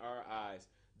marvelous in our eyes.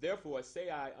 Therefore say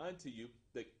I unto you,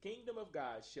 the kingdom of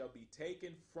God shall be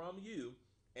taken from you,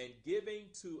 and given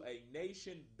to a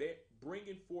nation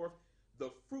bringing forth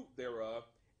the fruit thereof,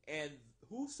 and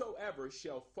whosoever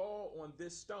shall fall on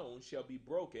this stone shall be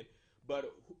broken,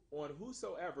 but on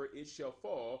whosoever it shall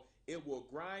fall, it will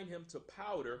grind him to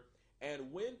powder.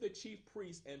 And when the chief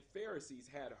priests and Pharisees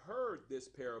had heard this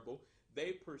parable,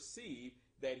 they perceived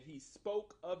that he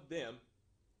spoke of them.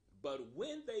 But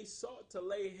when they sought to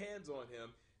lay hands on him,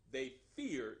 they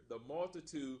feared the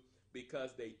multitude,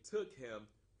 because they took him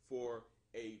for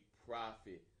a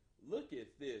prophet. Look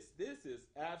at this. This is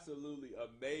absolutely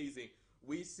amazing.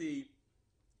 We see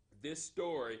this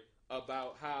story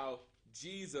about how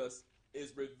Jesus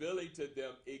is revealing to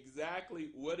them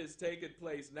exactly what is taking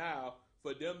place now,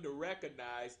 for them to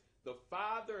recognize the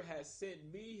Father has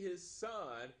sent me his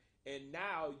Son, and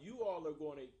now you all are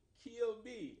going to kill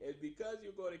me. And because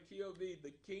you're going to kill me,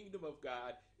 the kingdom of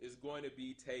God is going to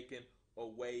be taken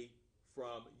away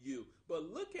from you.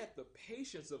 But look at the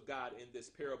patience of God in this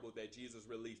parable that Jesus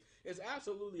released. It's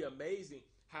absolutely amazing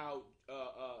how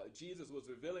Jesus was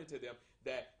revealing to them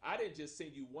that I didn't just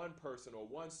send you one person or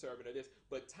one servant or this,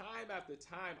 but time after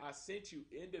time I sent you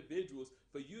individuals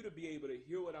for you to be able to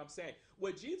hear what I'm saying.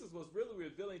 What Jesus was really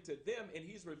revealing to them, and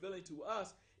he's revealing to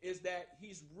us, is that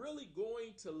he's really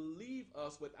going to leave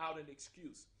us without an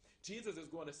excuse. Jesus is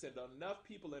going to send enough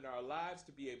people in our lives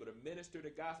to be able to minister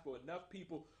the gospel. Enough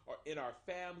people are in our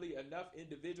family, enough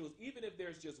individuals, even if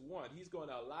there's just one, he's going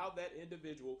to allow that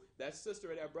individual, that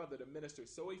sister or that brother, to minister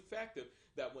so effective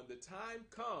that when the time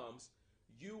comes,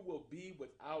 you will be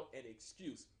without an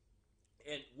excuse.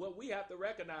 And what we have to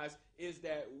recognize is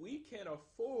that we can't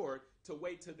afford to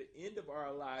wait to the end of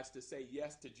our lives to say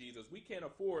yes to Jesus. We can't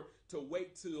afford to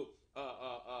wait till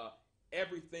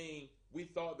everything we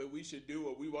thought that we should do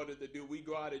or we wanted to do, we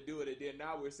go out and do it, and then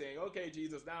now we're saying, okay,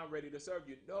 Jesus, now I'm ready to serve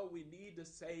you. No, we need to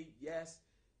say yes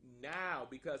now,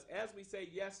 because as we say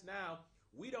yes now,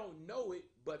 we don't know it,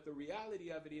 but the reality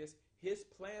of it is his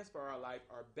plans for our life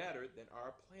are better than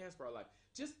our plans for our life.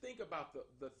 Just think about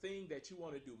the thing that you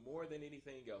want to do more than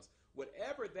anything else.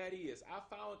 Whatever that is, I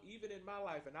found even in my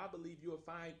life, and I believe you'll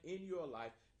find in your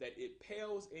life, that it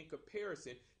pales in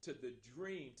comparison to the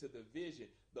dream, to the vision,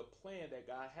 the plan that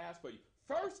God has for you.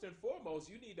 First and foremost,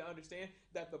 you need to understand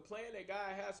that the plan that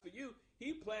God has for you,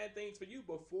 he planned things for you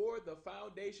before the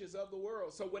foundations of the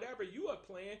world. So whatever you are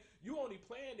planned, you only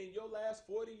planned in your last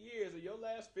 40 years or your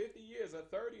last 50 years or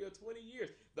 30 or 20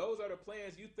 years. Those are the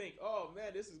plans you think, oh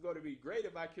man, this is going to be great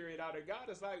if I carry it out. And God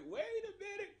is like, wait a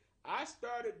minute. I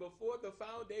started before the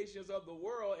foundations of the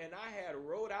world, and I had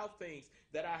wrote out things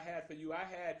that I had for you. I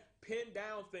had pinned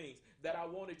down things that I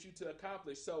wanted you to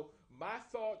accomplish. So my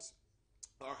thoughts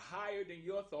are higher than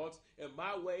your thoughts, and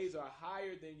my ways are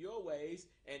higher than your ways.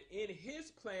 And in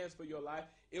his plans for your life,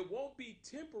 it won't be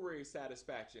temporary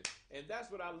satisfaction. And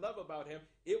that's what I love about him.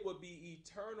 It will be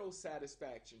eternal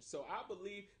satisfaction. So I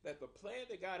believe that the plan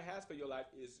that God has for your life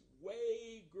is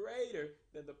way greater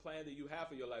than the plan that you have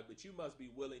for your life, but you must be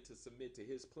willing to submit to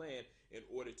his plan in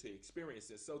order to experience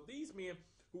it. So these men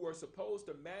who are supposed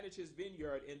to manage his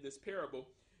vineyard in this parable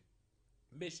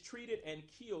mistreated and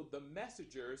killed the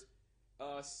messengers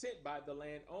sent by the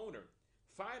landowner.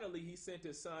 Finally, he sent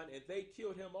his son, and they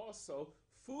killed him also,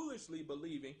 foolishly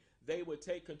believing they would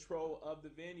take control of the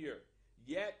vineyard.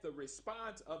 Yet the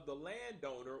response of the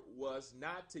landowner was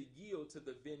not to yield to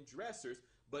the vine-dressers,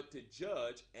 but to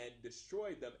judge and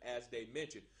destroy them, as they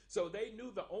mentioned. So they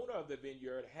knew the owner of the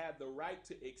vineyard had the right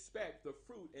to expect the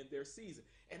fruit in their season.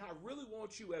 And I really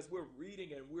want you, as we're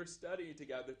reading and we're studying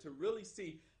together, to really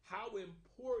see how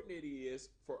important it is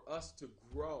for us to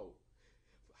grow.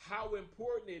 How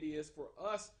important it is for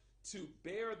us to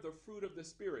bear the fruit of the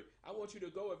Spirit. I want you to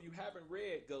go, if you haven't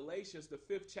read Galatians, the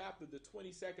 5th chapter, the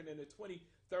 22nd and the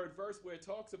 3rd verse, where it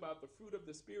talks about the fruit of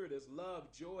the Spirit is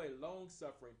love, joy, long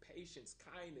suffering, patience,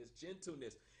 kindness,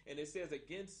 gentleness. And it says,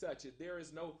 against such there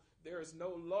is no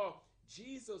law.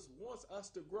 Jesus wants us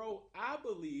to grow, I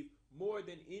believe, more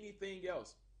than anything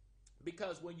else.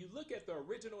 Because when you look at the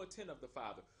original intent of the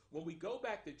Father, when we go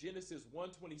back to Genesis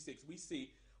 1:26, we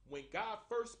see when God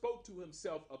first spoke to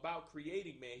himself about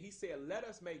creating man, he said, let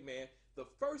us make man. The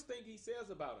first thing he says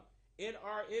about him, in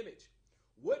our image.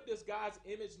 What does God's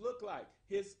image look like?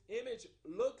 His image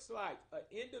looks like an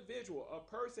individual, a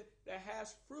person that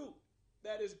has fruit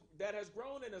that has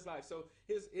grown in his life. So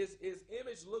his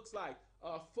image looks like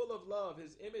full of love.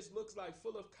 His image looks like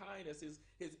full of kindness.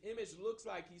 His image looks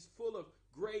like he's full of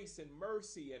grace and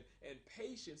mercy and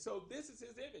patience. So this is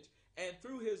his image. And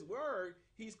through his word,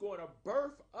 he's going to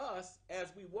birth us as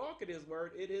we walk in his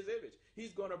word in his image.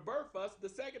 He's going to birth us. The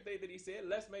second thing that he said,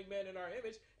 let's make man in our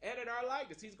image and in our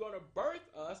likeness. He's going to birth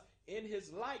us in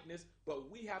his likeness,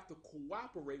 but we have to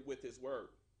cooperate with his word.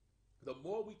 The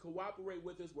more we cooperate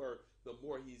with his word, the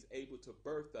more he's able to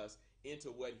birth us into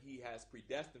what he has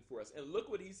predestined for us. And look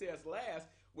what he says last,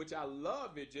 which I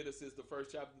love in Genesis, the 1st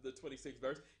chapter, the 26th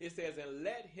verse. It says, and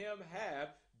let him have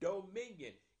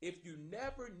dominion. If you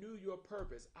never knew your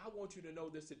purpose, I want you to know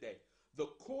this today. The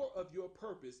core of your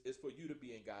purpose is for you to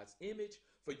be in God's image,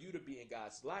 for you to be in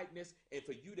God's likeness, and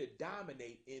for you to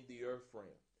dominate in the earth realm.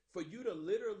 For you to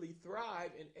literally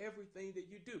thrive in everything that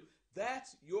you do.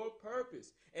 That's your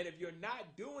purpose. And if you're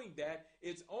not doing that,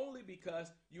 it's only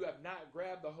because you have not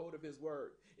grabbed the hold of his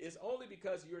word. It's only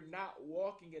because you're not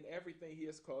walking in everything he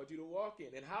has called you to walk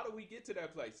in. And how do we get to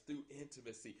that place? Through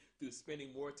intimacy, through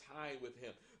spending more time with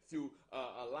him, through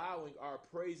allowing our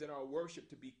praise and our worship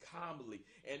to be calmly,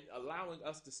 and allowing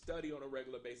us to study on a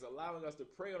regular basis, allowing us to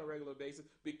pray on a regular basis,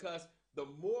 because the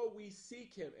more we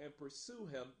seek him and pursue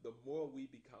him, the more we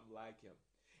become like him.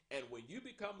 And when you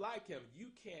become like him, you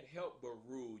can't help but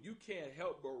rule. You can't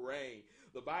help but reign.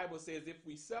 The Bible says if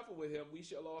we suffer with him, we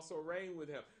shall also reign with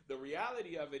him. The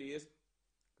reality of it is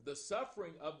the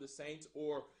suffering of the saints,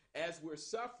 or as we're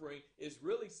suffering, is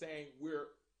really saying we're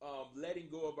letting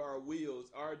go of our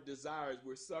wills, our desires.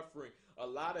 We're suffering a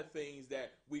lot of things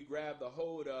that we grab the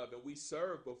hold of and we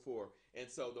served before. And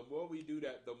so the more we do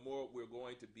that, the more we're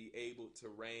going to be able to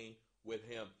reign with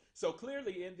him. So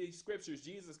clearly in these scriptures,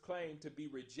 Jesus claimed to be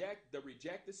the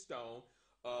rejected stone,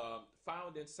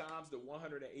 found in Psalms, the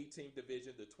 118th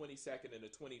division, the 22nd and the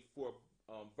 24th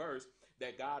verse,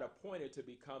 that God appointed to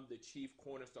become the chief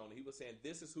cornerstone. He was saying,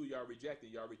 this is who y'all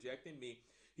rejecting. Y'all rejecting me.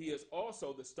 He is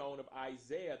also the stone of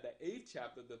Isaiah, the 8th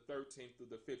chapter, the 13th through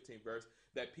the 15th verse,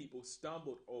 that people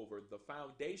stumbled over. The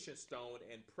foundation stone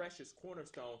and precious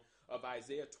cornerstone of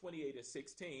Isaiah 28 and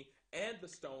 16, and the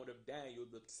stone of Daniel,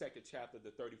 the 2nd chapter,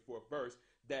 the 34th verse,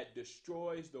 that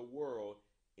destroys the world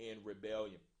in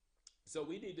rebellion. So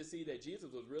we need to see that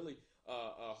Jesus was really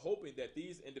hoping that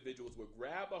these individuals would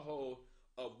grab a hold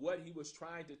of what he was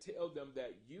trying to tell them,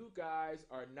 that you guys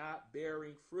are not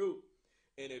bearing fruit.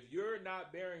 And if you're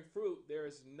not bearing fruit, there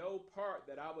is no part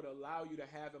that I would allow you to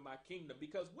have in my kingdom.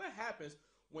 Because what happens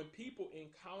when people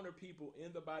encounter people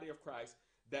in the body of Christ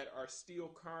that are still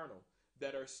carnal,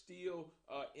 that are still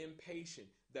impatient,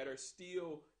 that are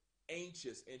still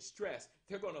anxious and stressed?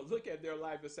 They're going to look at their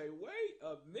life and say, wait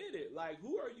a minute, like,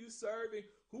 who are you serving?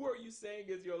 Who are you saying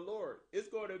is your Lord? It's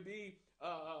going to be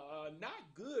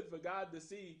not good for God to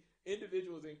see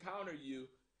individuals encounter you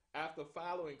after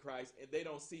following Christ, and they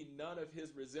don't see none of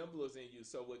his resemblance in you.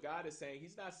 So what God is saying,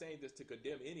 he's not saying this to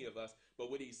condemn any of us, but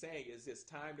what he's saying is it's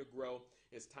time to grow.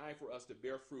 It's time for us to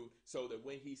bear fruit, so that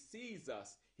when he sees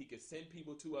us, he can send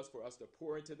people to us for us to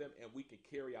pour into them, and we can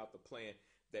carry out the plan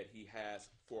that he has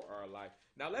for our life.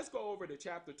 Now let's go over to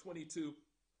chapter 22,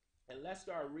 and let's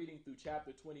start reading through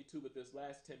chapter 22 with this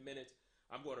last 10 minutes.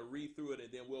 I'm going to read through it,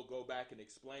 and then we'll go back and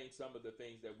explain some of the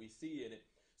things that we see in it.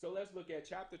 So let's look at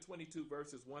chapter 22,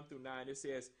 verses 1 through 9. It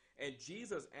says, and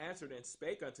Jesus answered and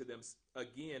spake unto them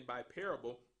again by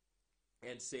parable,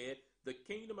 and said, the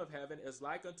kingdom of heaven is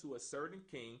like unto a certain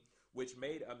king, which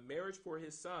made a marriage for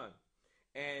his son,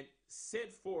 and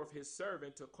sent forth his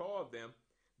servant to call them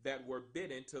that were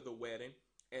bidden to the wedding,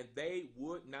 and they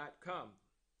would not come.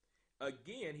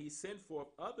 Again he sent forth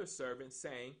other servants,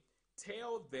 saying,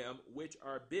 tell them which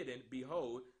are bidden,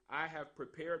 behold, I have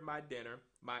prepared my dinner,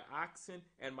 my oxen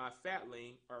and my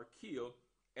fatling are killed,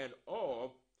 and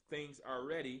all things are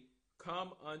ready.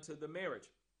 Come unto the marriage.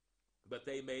 But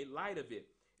they made light of it,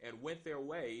 and went their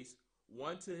ways,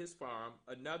 one to his farm,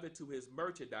 another to his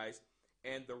merchandise,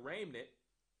 and the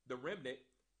remnant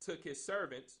took his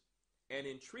servants, and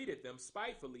entreated them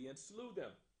spitefully, and slew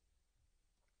them.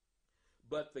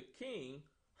 But the king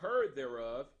heard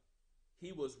thereof,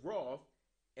 he was wroth,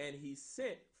 And he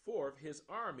sent forth his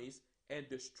armies and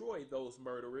destroyed those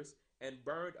murderers and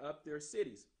burned up their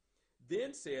cities.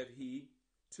 Then said he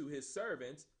to his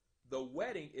servants, the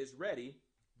wedding is ready,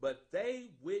 but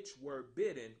they which were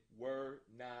bidden were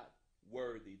not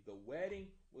worthy. The wedding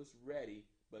was ready,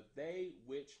 but they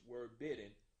which were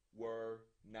bidden were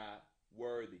not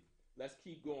worthy. Let's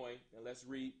keep going and let's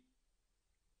read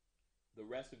the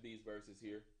rest of these verses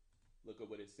here. Look at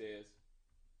what it says.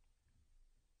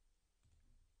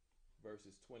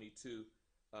 Verses 22,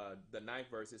 the 9th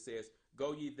verse, it says,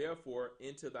 Go ye therefore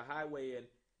into the highway, and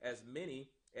as many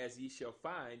as ye shall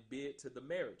find, bid to the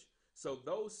marriage. So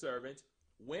those servants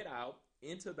went out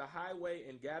into the highway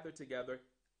and gathered together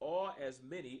all as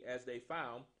many as they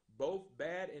found, both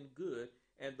bad and good,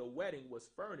 and the wedding was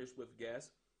furnished with guests.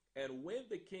 And when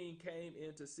the king came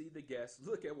in to see the guests,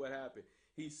 look at what happened.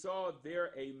 He saw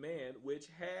there a man which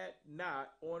had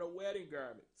not on a wedding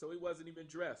garment. So he wasn't even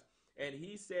dressed. And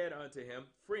he said unto him,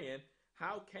 Friend,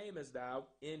 how camest thou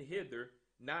in hither,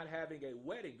 not having a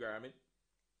wedding garment?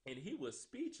 And he was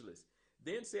speechless.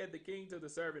 Then said the king to the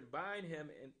servant, Bind him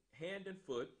in hand and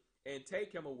foot, and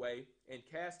take him away, and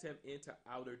cast him into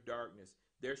outer darkness.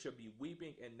 There shall be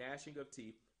weeping and gnashing of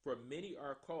teeth, for many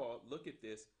are called, look at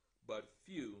this, but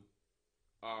few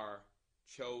are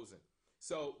chosen.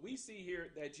 So we see here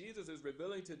that Jesus is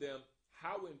revealing to them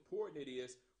how important it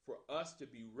is for us to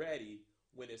be ready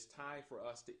when it's time for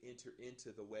us to enter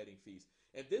into the wedding feast.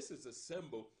 And this is a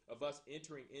symbol of us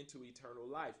entering into eternal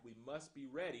life. We must be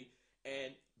ready.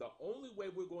 And the only way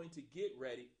we're going to get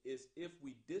ready is if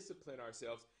we discipline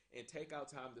ourselves and take out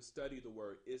time to study the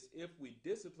word, is if we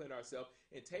discipline ourselves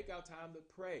and take out time to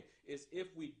pray, is if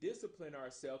we discipline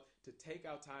ourselves to take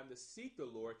out time to seek the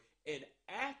Lord and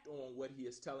act on what he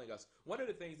is telling us. One of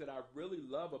the things that I really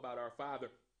love about our Father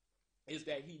is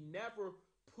that he never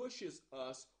pushes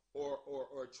us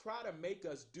or try to make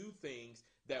us do things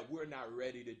that we're not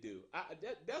ready to do.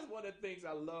 That's one of the things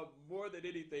I love more than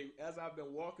anything as I've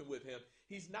been walking with him.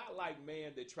 He's not like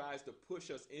man that tries to push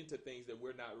us into things that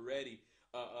we're not ready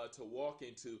to walk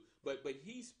into, but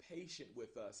he's patient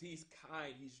with us. He's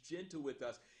kind. He's gentle with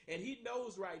us. And he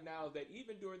knows right now that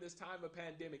even during this time of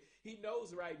pandemic, he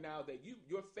knows right now that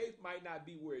your faith might not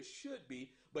be where it should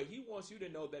be, but he wants you to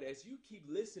know that as you keep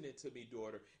listening to me,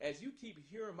 daughter, as you keep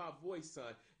hearing my voice,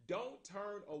 son, don't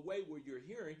turn away where you're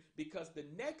hearing, because the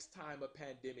next time a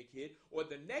pandemic hit or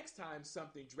the next time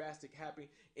something drastic happened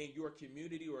in your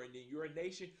community or in your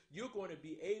nation, you're going to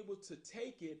be able to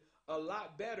take it a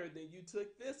lot better than you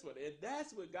took this one. And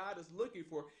that's what God is looking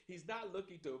for. He's not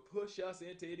looking to push us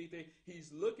into anything.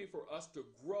 He's looking for us to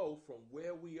grow from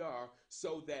where we are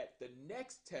so that the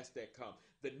next test that comes,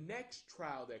 the next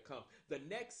trial that comes, the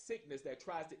next sickness that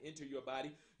tries to enter your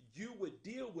body, you would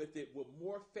deal with it with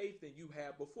more faith than you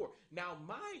had before. Now,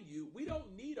 mind you, we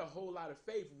don't need a whole lot of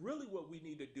faith. Really what we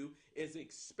need to do is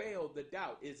expel the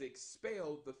doubt, is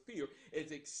expel the fear,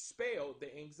 is expel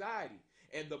the anxiety.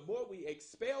 And the more we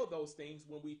expel those things,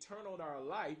 when we turn on our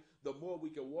light, the more we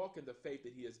can walk in the faith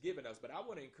that he has given us. But I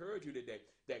want to encourage you today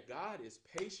that God is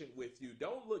patient with you.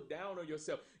 Don't look down on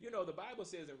yourself. You know, the Bible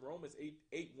says in Romans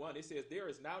 8:1, it says, there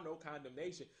is now no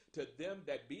condemnation to them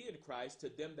that be in Christ, to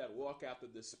them that walk after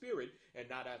the Spirit and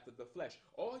not after the flesh.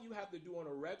 All you have to do on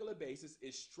a regular basis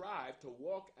is strive to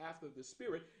walk after the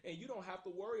Spirit, and you don't have to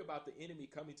worry about the enemy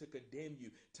coming to condemn you,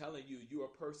 telling you you're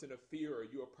a person of fear or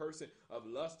you're a person of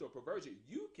lust or perversion.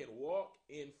 You can walk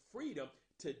in freedom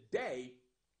today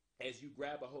as you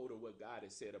grab a hold of what God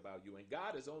has said about you. And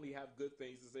God does only have good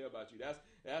things to say about you.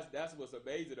 That's what's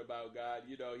amazing about God.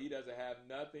 You know, he doesn't have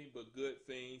nothing but good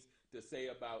things to say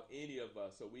about any of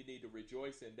us. So we need to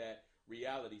rejoice in that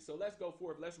reality. So let's go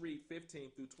forth. Let's read 15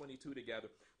 through 22 together.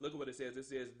 Look at what it says. It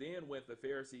says, Then went the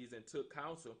Pharisees and took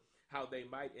counsel how they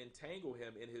might entangle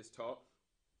him in his talk.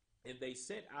 And they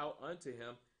sent out unto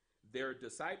him their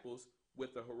disciples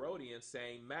with the Herodians,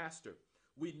 saying, Master,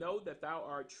 we know that thou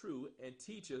art true and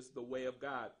teachest the way of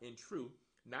God in truth.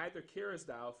 Neither carest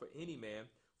thou for any man,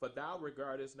 for thou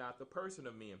regardest not the person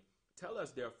of men. Tell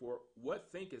us therefore, what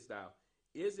thinkest thou?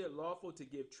 Is it lawful to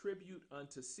give tribute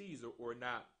unto Caesar or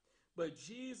not? But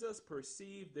Jesus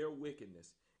perceived their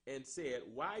wickedness, and said,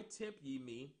 Why tempt ye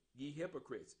me, ye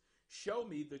hypocrites? Show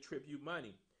me the tribute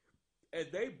money. And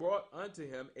they brought unto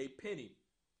him a penny.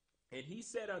 And he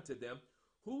said unto them,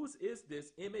 Whose is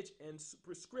this image and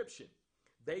prescription?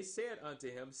 They said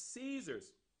unto him,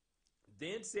 Caesar's.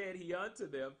 Then said he unto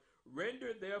them,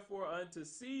 Render therefore unto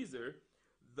Caesar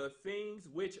the things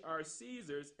which are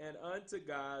Caesar's, and unto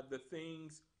God the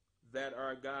things that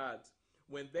are God's.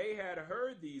 When they had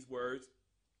heard these words,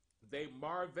 they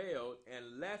marveled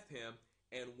and left him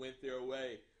and went their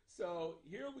way. So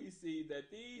here we see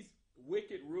that these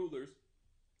wicked rulers,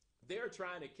 they're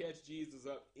trying to catch Jesus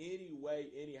up any way,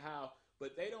 anyhow,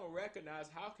 but they don't recognize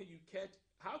how can you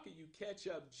catch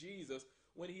up Jesus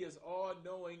when he is all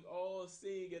knowing, all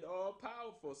seeing, and all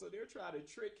powerful. So they're trying to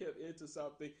trick him into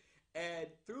something. And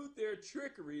through their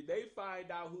trickery, they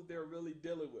find out who they're really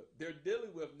dealing with. They're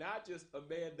dealing with not just a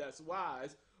man that's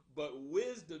wise, but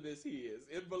wisdom is his.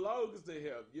 It belongs to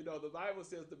him. You know, the Bible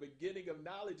says the beginning of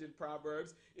knowledge in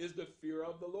Proverbs is the fear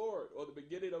of the Lord, or the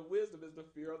beginning of wisdom is the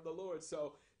fear of the Lord.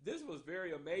 So this was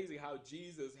very amazing how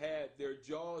Jesus had their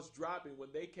jaws dropping when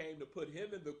they came to put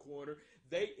him in the corner.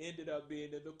 They ended up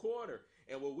being in the corner.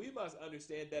 And what we must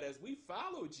understand that as we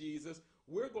follow Jesus,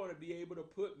 we're going to be able to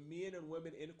put men and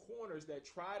women in corners that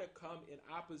try to come in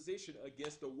opposition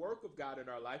against the work of God in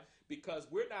our life, because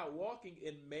we're not walking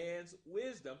in man's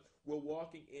wisdom. We're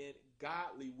walking in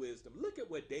godly wisdom. Look at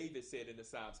what David said in the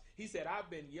Psalms. He said, I've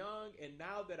been young, and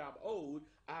now that I'm old,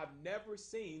 I've never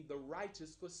seen the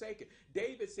righteous forsaken.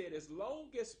 David said, as long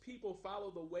as people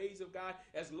follow the ways of God,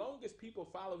 as long as people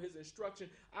follow his instruction,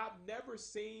 I've never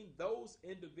seen those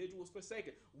individuals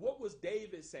forsaken. What was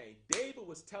David saying? David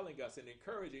was telling us and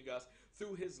encouraging us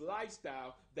through his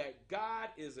lifestyle that God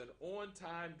is an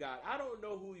on-time God. I don't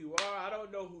know who you are. I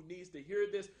don't know who needs to hear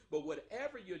this, but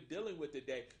whatever you're dealing with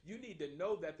today, you need to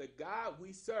know that the God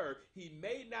we serve, he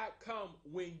may not come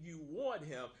when you want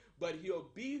him, but he'll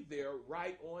be there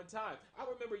right on time. I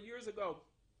remember years ago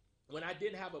when I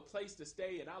didn't have a place to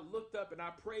stay, and I looked up and I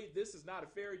prayed. This is not a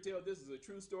fairy tale. This is a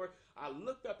true story. I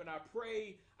looked up and I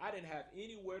prayed. I didn't have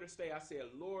anywhere to stay. I said,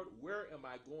 Lord, where am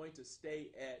I going to stay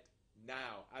at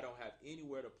now? I don't have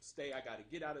anywhere to stay. I got to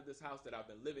get out of this house that I've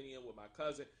been living in with my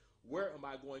cousin. Where am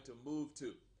I going to move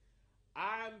to?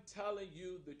 I'm telling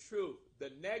you the truth.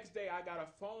 The next day I got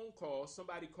a phone call.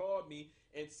 Somebody called me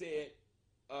and said,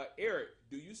 Eric,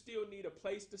 do you still need a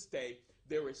place to stay?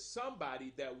 There is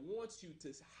somebody that wants you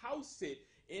to house sit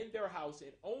in their house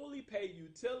and only pay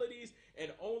utilities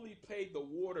and only pay the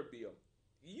water bill.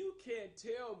 You can't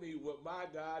tell me what my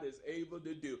God is able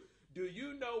to do. Do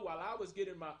you know, while I was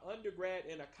getting my undergrad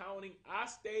in accounting, I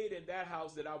stayed in that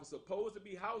house that I was supposed to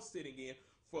be house sitting in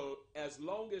for as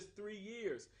long as 3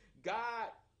 years. God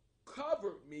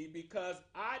covered me because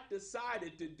I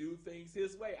decided to do things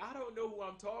his way. I don't know who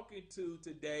I'm talking to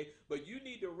today, but you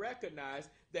need to recognize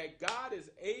that God is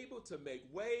able to make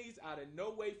ways out of no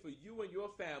way for you and your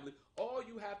family. All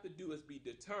you have to do is be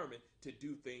determined to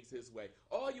do things his way.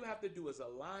 All you have to do is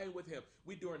align with him.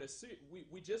 We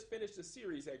just finished a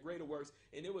series at Greater Works,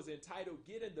 and it was entitled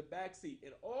Get in the Backseat.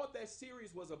 And all that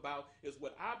series was about is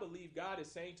what I believe God is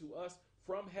saying to us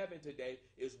from heaven today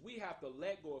is we have to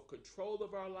let go of control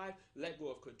of our life, let go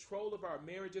of control of our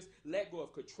marriages, let go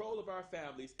of control of our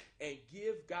families, and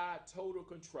give God total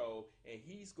control. And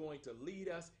he's going to lead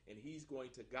us and he's going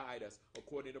to guide us.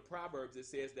 According to Proverbs, it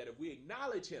says that if we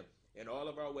acknowledge him in all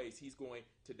of our ways, he's going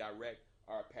to direct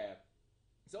our path.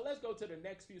 So let's go to the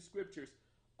next few scriptures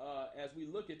as we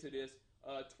look into this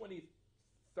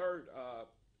 23rd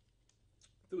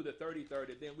through the 33rd,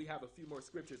 and then we have a few more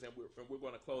scriptures, and we're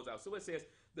going to close out. So it says,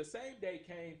 the same day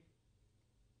came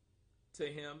to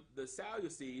him the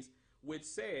Sadducees, which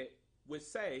say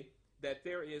that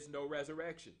there is no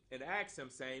resurrection, and asked him,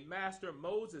 saying, Master,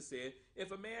 Moses said,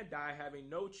 if a man die having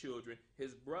no children,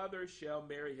 his brother shall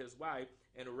marry his wife,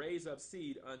 and raise up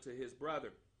seed unto his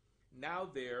brother. Now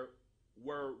there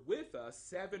were with us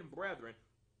 7 brethren,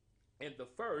 and the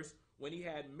first, when he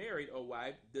had married a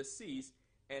wife, deceased,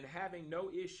 and having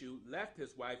no issue, left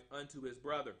his wife unto his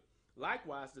brother.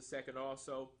 Likewise the second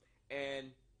also, and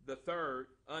the third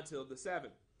until the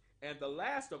 7th. And the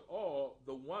last of all,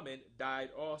 the woman, died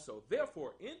also.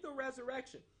 Therefore, in the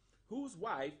resurrection, whose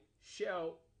wife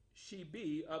shall she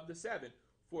be of the 7?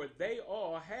 For they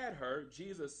all had her.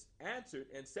 Jesus answered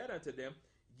and said unto them,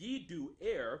 Ye do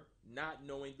err, not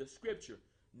knowing the scripture,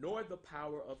 nor the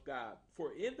power of God.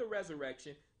 For in the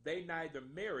resurrection they neither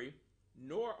marry,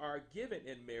 nor are given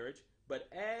in marriage, but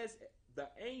as the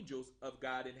angels of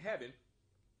God in heaven.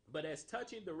 But as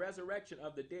touching the resurrection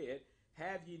of the dead,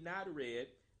 have ye not read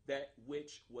that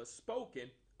which was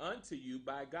spoken unto you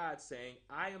by God, saying,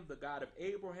 I am the God of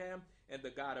Abraham, and the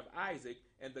God of Isaac,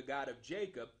 and the God of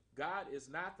Jacob. God is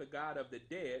not the God of the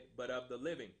dead, but of the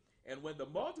living. And when the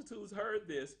multitudes heard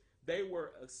this, they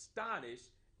were astonished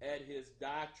at his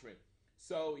doctrine.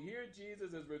 So here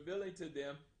Jesus is revealing to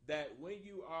them that when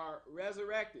you are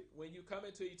resurrected, when you come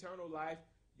into eternal life,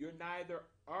 you're neither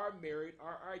are married or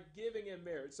are giving in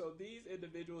marriage. So these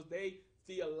individuals,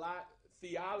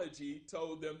 theology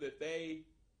told them that they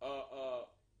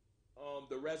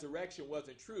the resurrection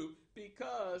wasn't true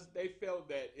because they felt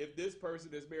that if this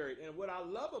person is married. And what I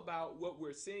love about what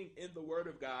we're seeing in the Word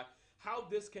of God, how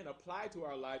this can apply to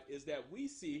our life, is that we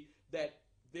see that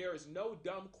there is no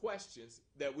dumb questions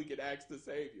that we can ask the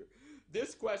Savior.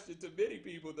 This question to many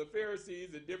people, the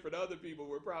Pharisees and different other people,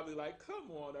 were probably like, come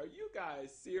on, are you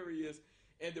guys serious?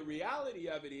 And the reality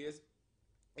of it is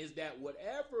that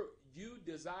whatever you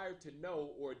desire to know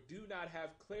or do not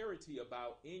have clarity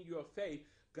about in your faith,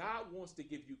 God wants to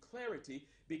give you clarity,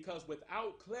 because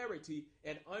without clarity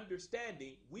and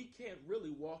understanding, we can't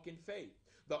really walk in faith.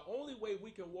 The only way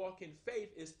we can walk in faith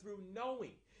is through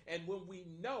knowing. And when we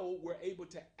know, we're able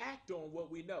to act on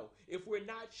what we know. If we're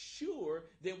not sure,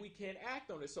 then we can't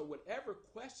act on it. So whatever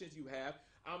questions you have,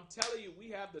 I'm telling you, we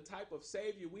have the type of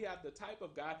Savior, we have the type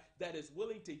of God that is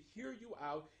willing to hear you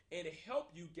out and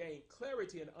help you gain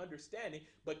clarity and understanding,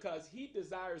 because he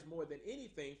desires more than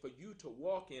anything for you to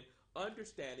walk in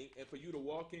understanding and for you to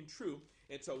walk in truth.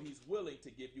 And so he's willing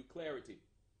to give you clarity.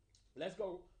 Let's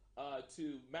go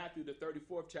to Matthew, the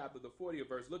 34th chapter, the 40th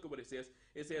verse. Look at what it says.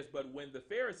 It says, but when the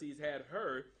Pharisees had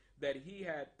heard that he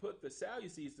had put the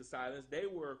Sadducees to silence, they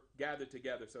were gathered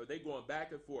together. So they going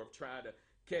back and forth trying to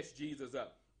catch Jesus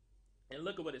up. And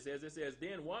look at what it says. It says,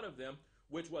 then one of them,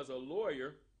 which was a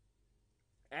lawyer,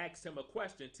 asked him a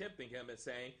question, tempting him and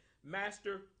saying,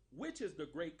 Master, which is the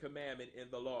great commandment in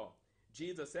the law?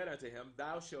 Jesus said unto him,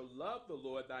 Thou shalt love the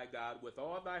Lord thy God with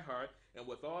all thy heart, and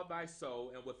with all thy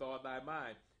soul, and with all thy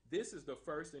mind. This is the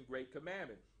first and great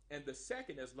commandment. And the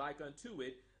second is like unto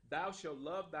it, Thou shalt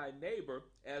love thy neighbor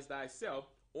as thyself.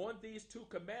 On these two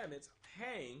commandments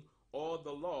hang all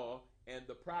the law and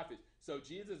the prophets. So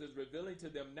Jesus is revealing to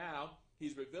them now,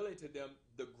 he's revealing to them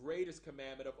the greatest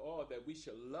commandment of all, that we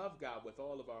should love God with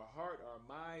all of our heart, our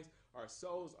minds, our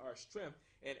souls, our strength.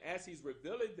 And as he's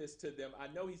revealing this to them, I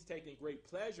know he's taking great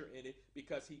pleasure in it,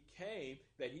 because he came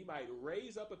that he might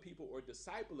raise up a people or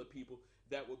disciple a people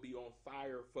that will be on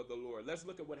fire for the Lord. Let's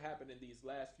look at what happened in these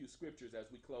last few scriptures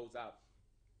as we close out.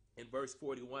 In verse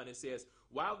 41, it says,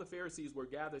 while the Pharisees were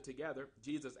gathered together,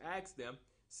 Jesus asked them,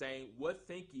 saying, What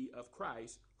think ye of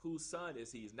Christ? Whose son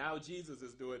is he? Now Jesus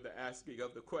is doing the asking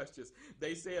of the questions.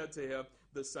 They say unto him,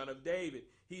 the son of David.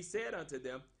 He said unto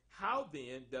them, How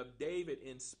then doth David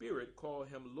in spirit call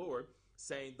him Lord,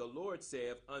 saying, The Lord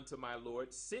saith unto my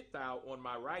Lord, Sit thou on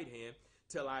my right hand,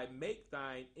 till I make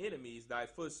thine enemies thy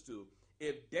footstool.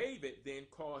 If David then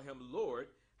call him Lord,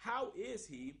 how is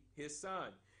he his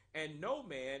son? And no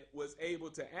man was able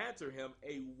to answer him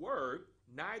a word,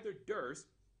 neither durst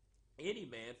any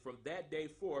man from that day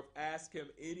forth ask him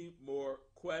any more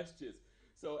questions.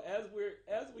 So as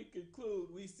we conclude,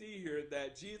 we see here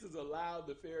that Jesus allowed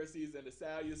the Pharisees and the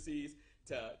Sadducees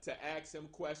to ask him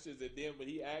questions, and then when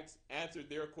he answered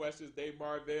their questions, they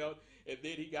marveled. And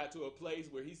then he got to a place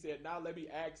where he said, now let me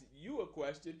ask you a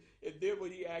question. And then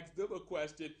when he asked them a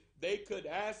question, they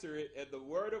couldn't answer it. And the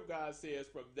word of God says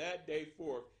from that day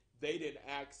forth, they didn't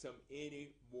ask him any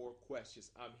more questions.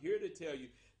 I'm here to tell you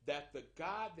that the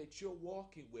God that you're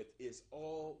walking with is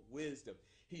all wisdom.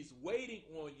 He's waiting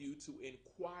on you to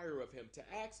inquire of him, to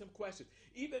ask him questions,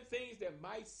 even things that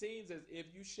might seem as if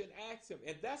you shouldn't ask him.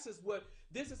 And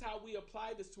this is how we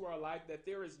apply this to our life, that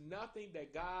there is nothing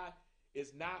that God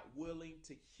is not willing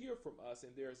to hear from us,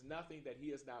 and there is nothing that he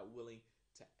is not willing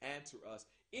to answer us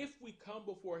if we come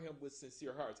before him with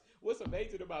sincere hearts. What's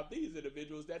amazing about these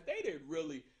individuals, that they didn't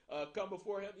really come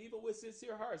before him even with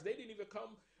sincere hearts. They didn't even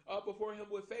come before him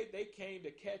with faith. They came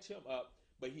to catch him up,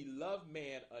 but he loved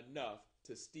man enough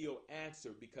to still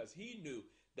answer, because he knew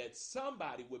that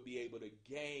somebody would be able to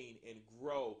gain and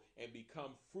grow and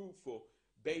become fruitful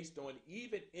based on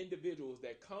even individuals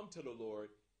that come to the Lord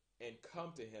and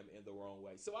come to him in the wrong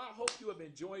way. So I hope you have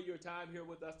enjoyed your time here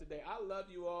with us today. I love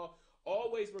you all.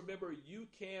 Always remember, you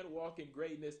can walk in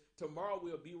greatness. Tomorrow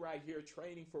we'll be right here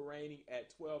training for reigning at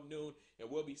 12 noon, and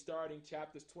we'll be starting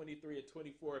chapters 23 and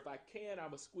 24. If I can, I'm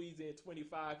going to squeeze in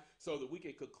 25 so that we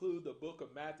can conclude the book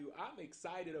of Matthew. I'm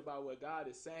excited about what God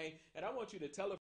is saying, and I want you to tell a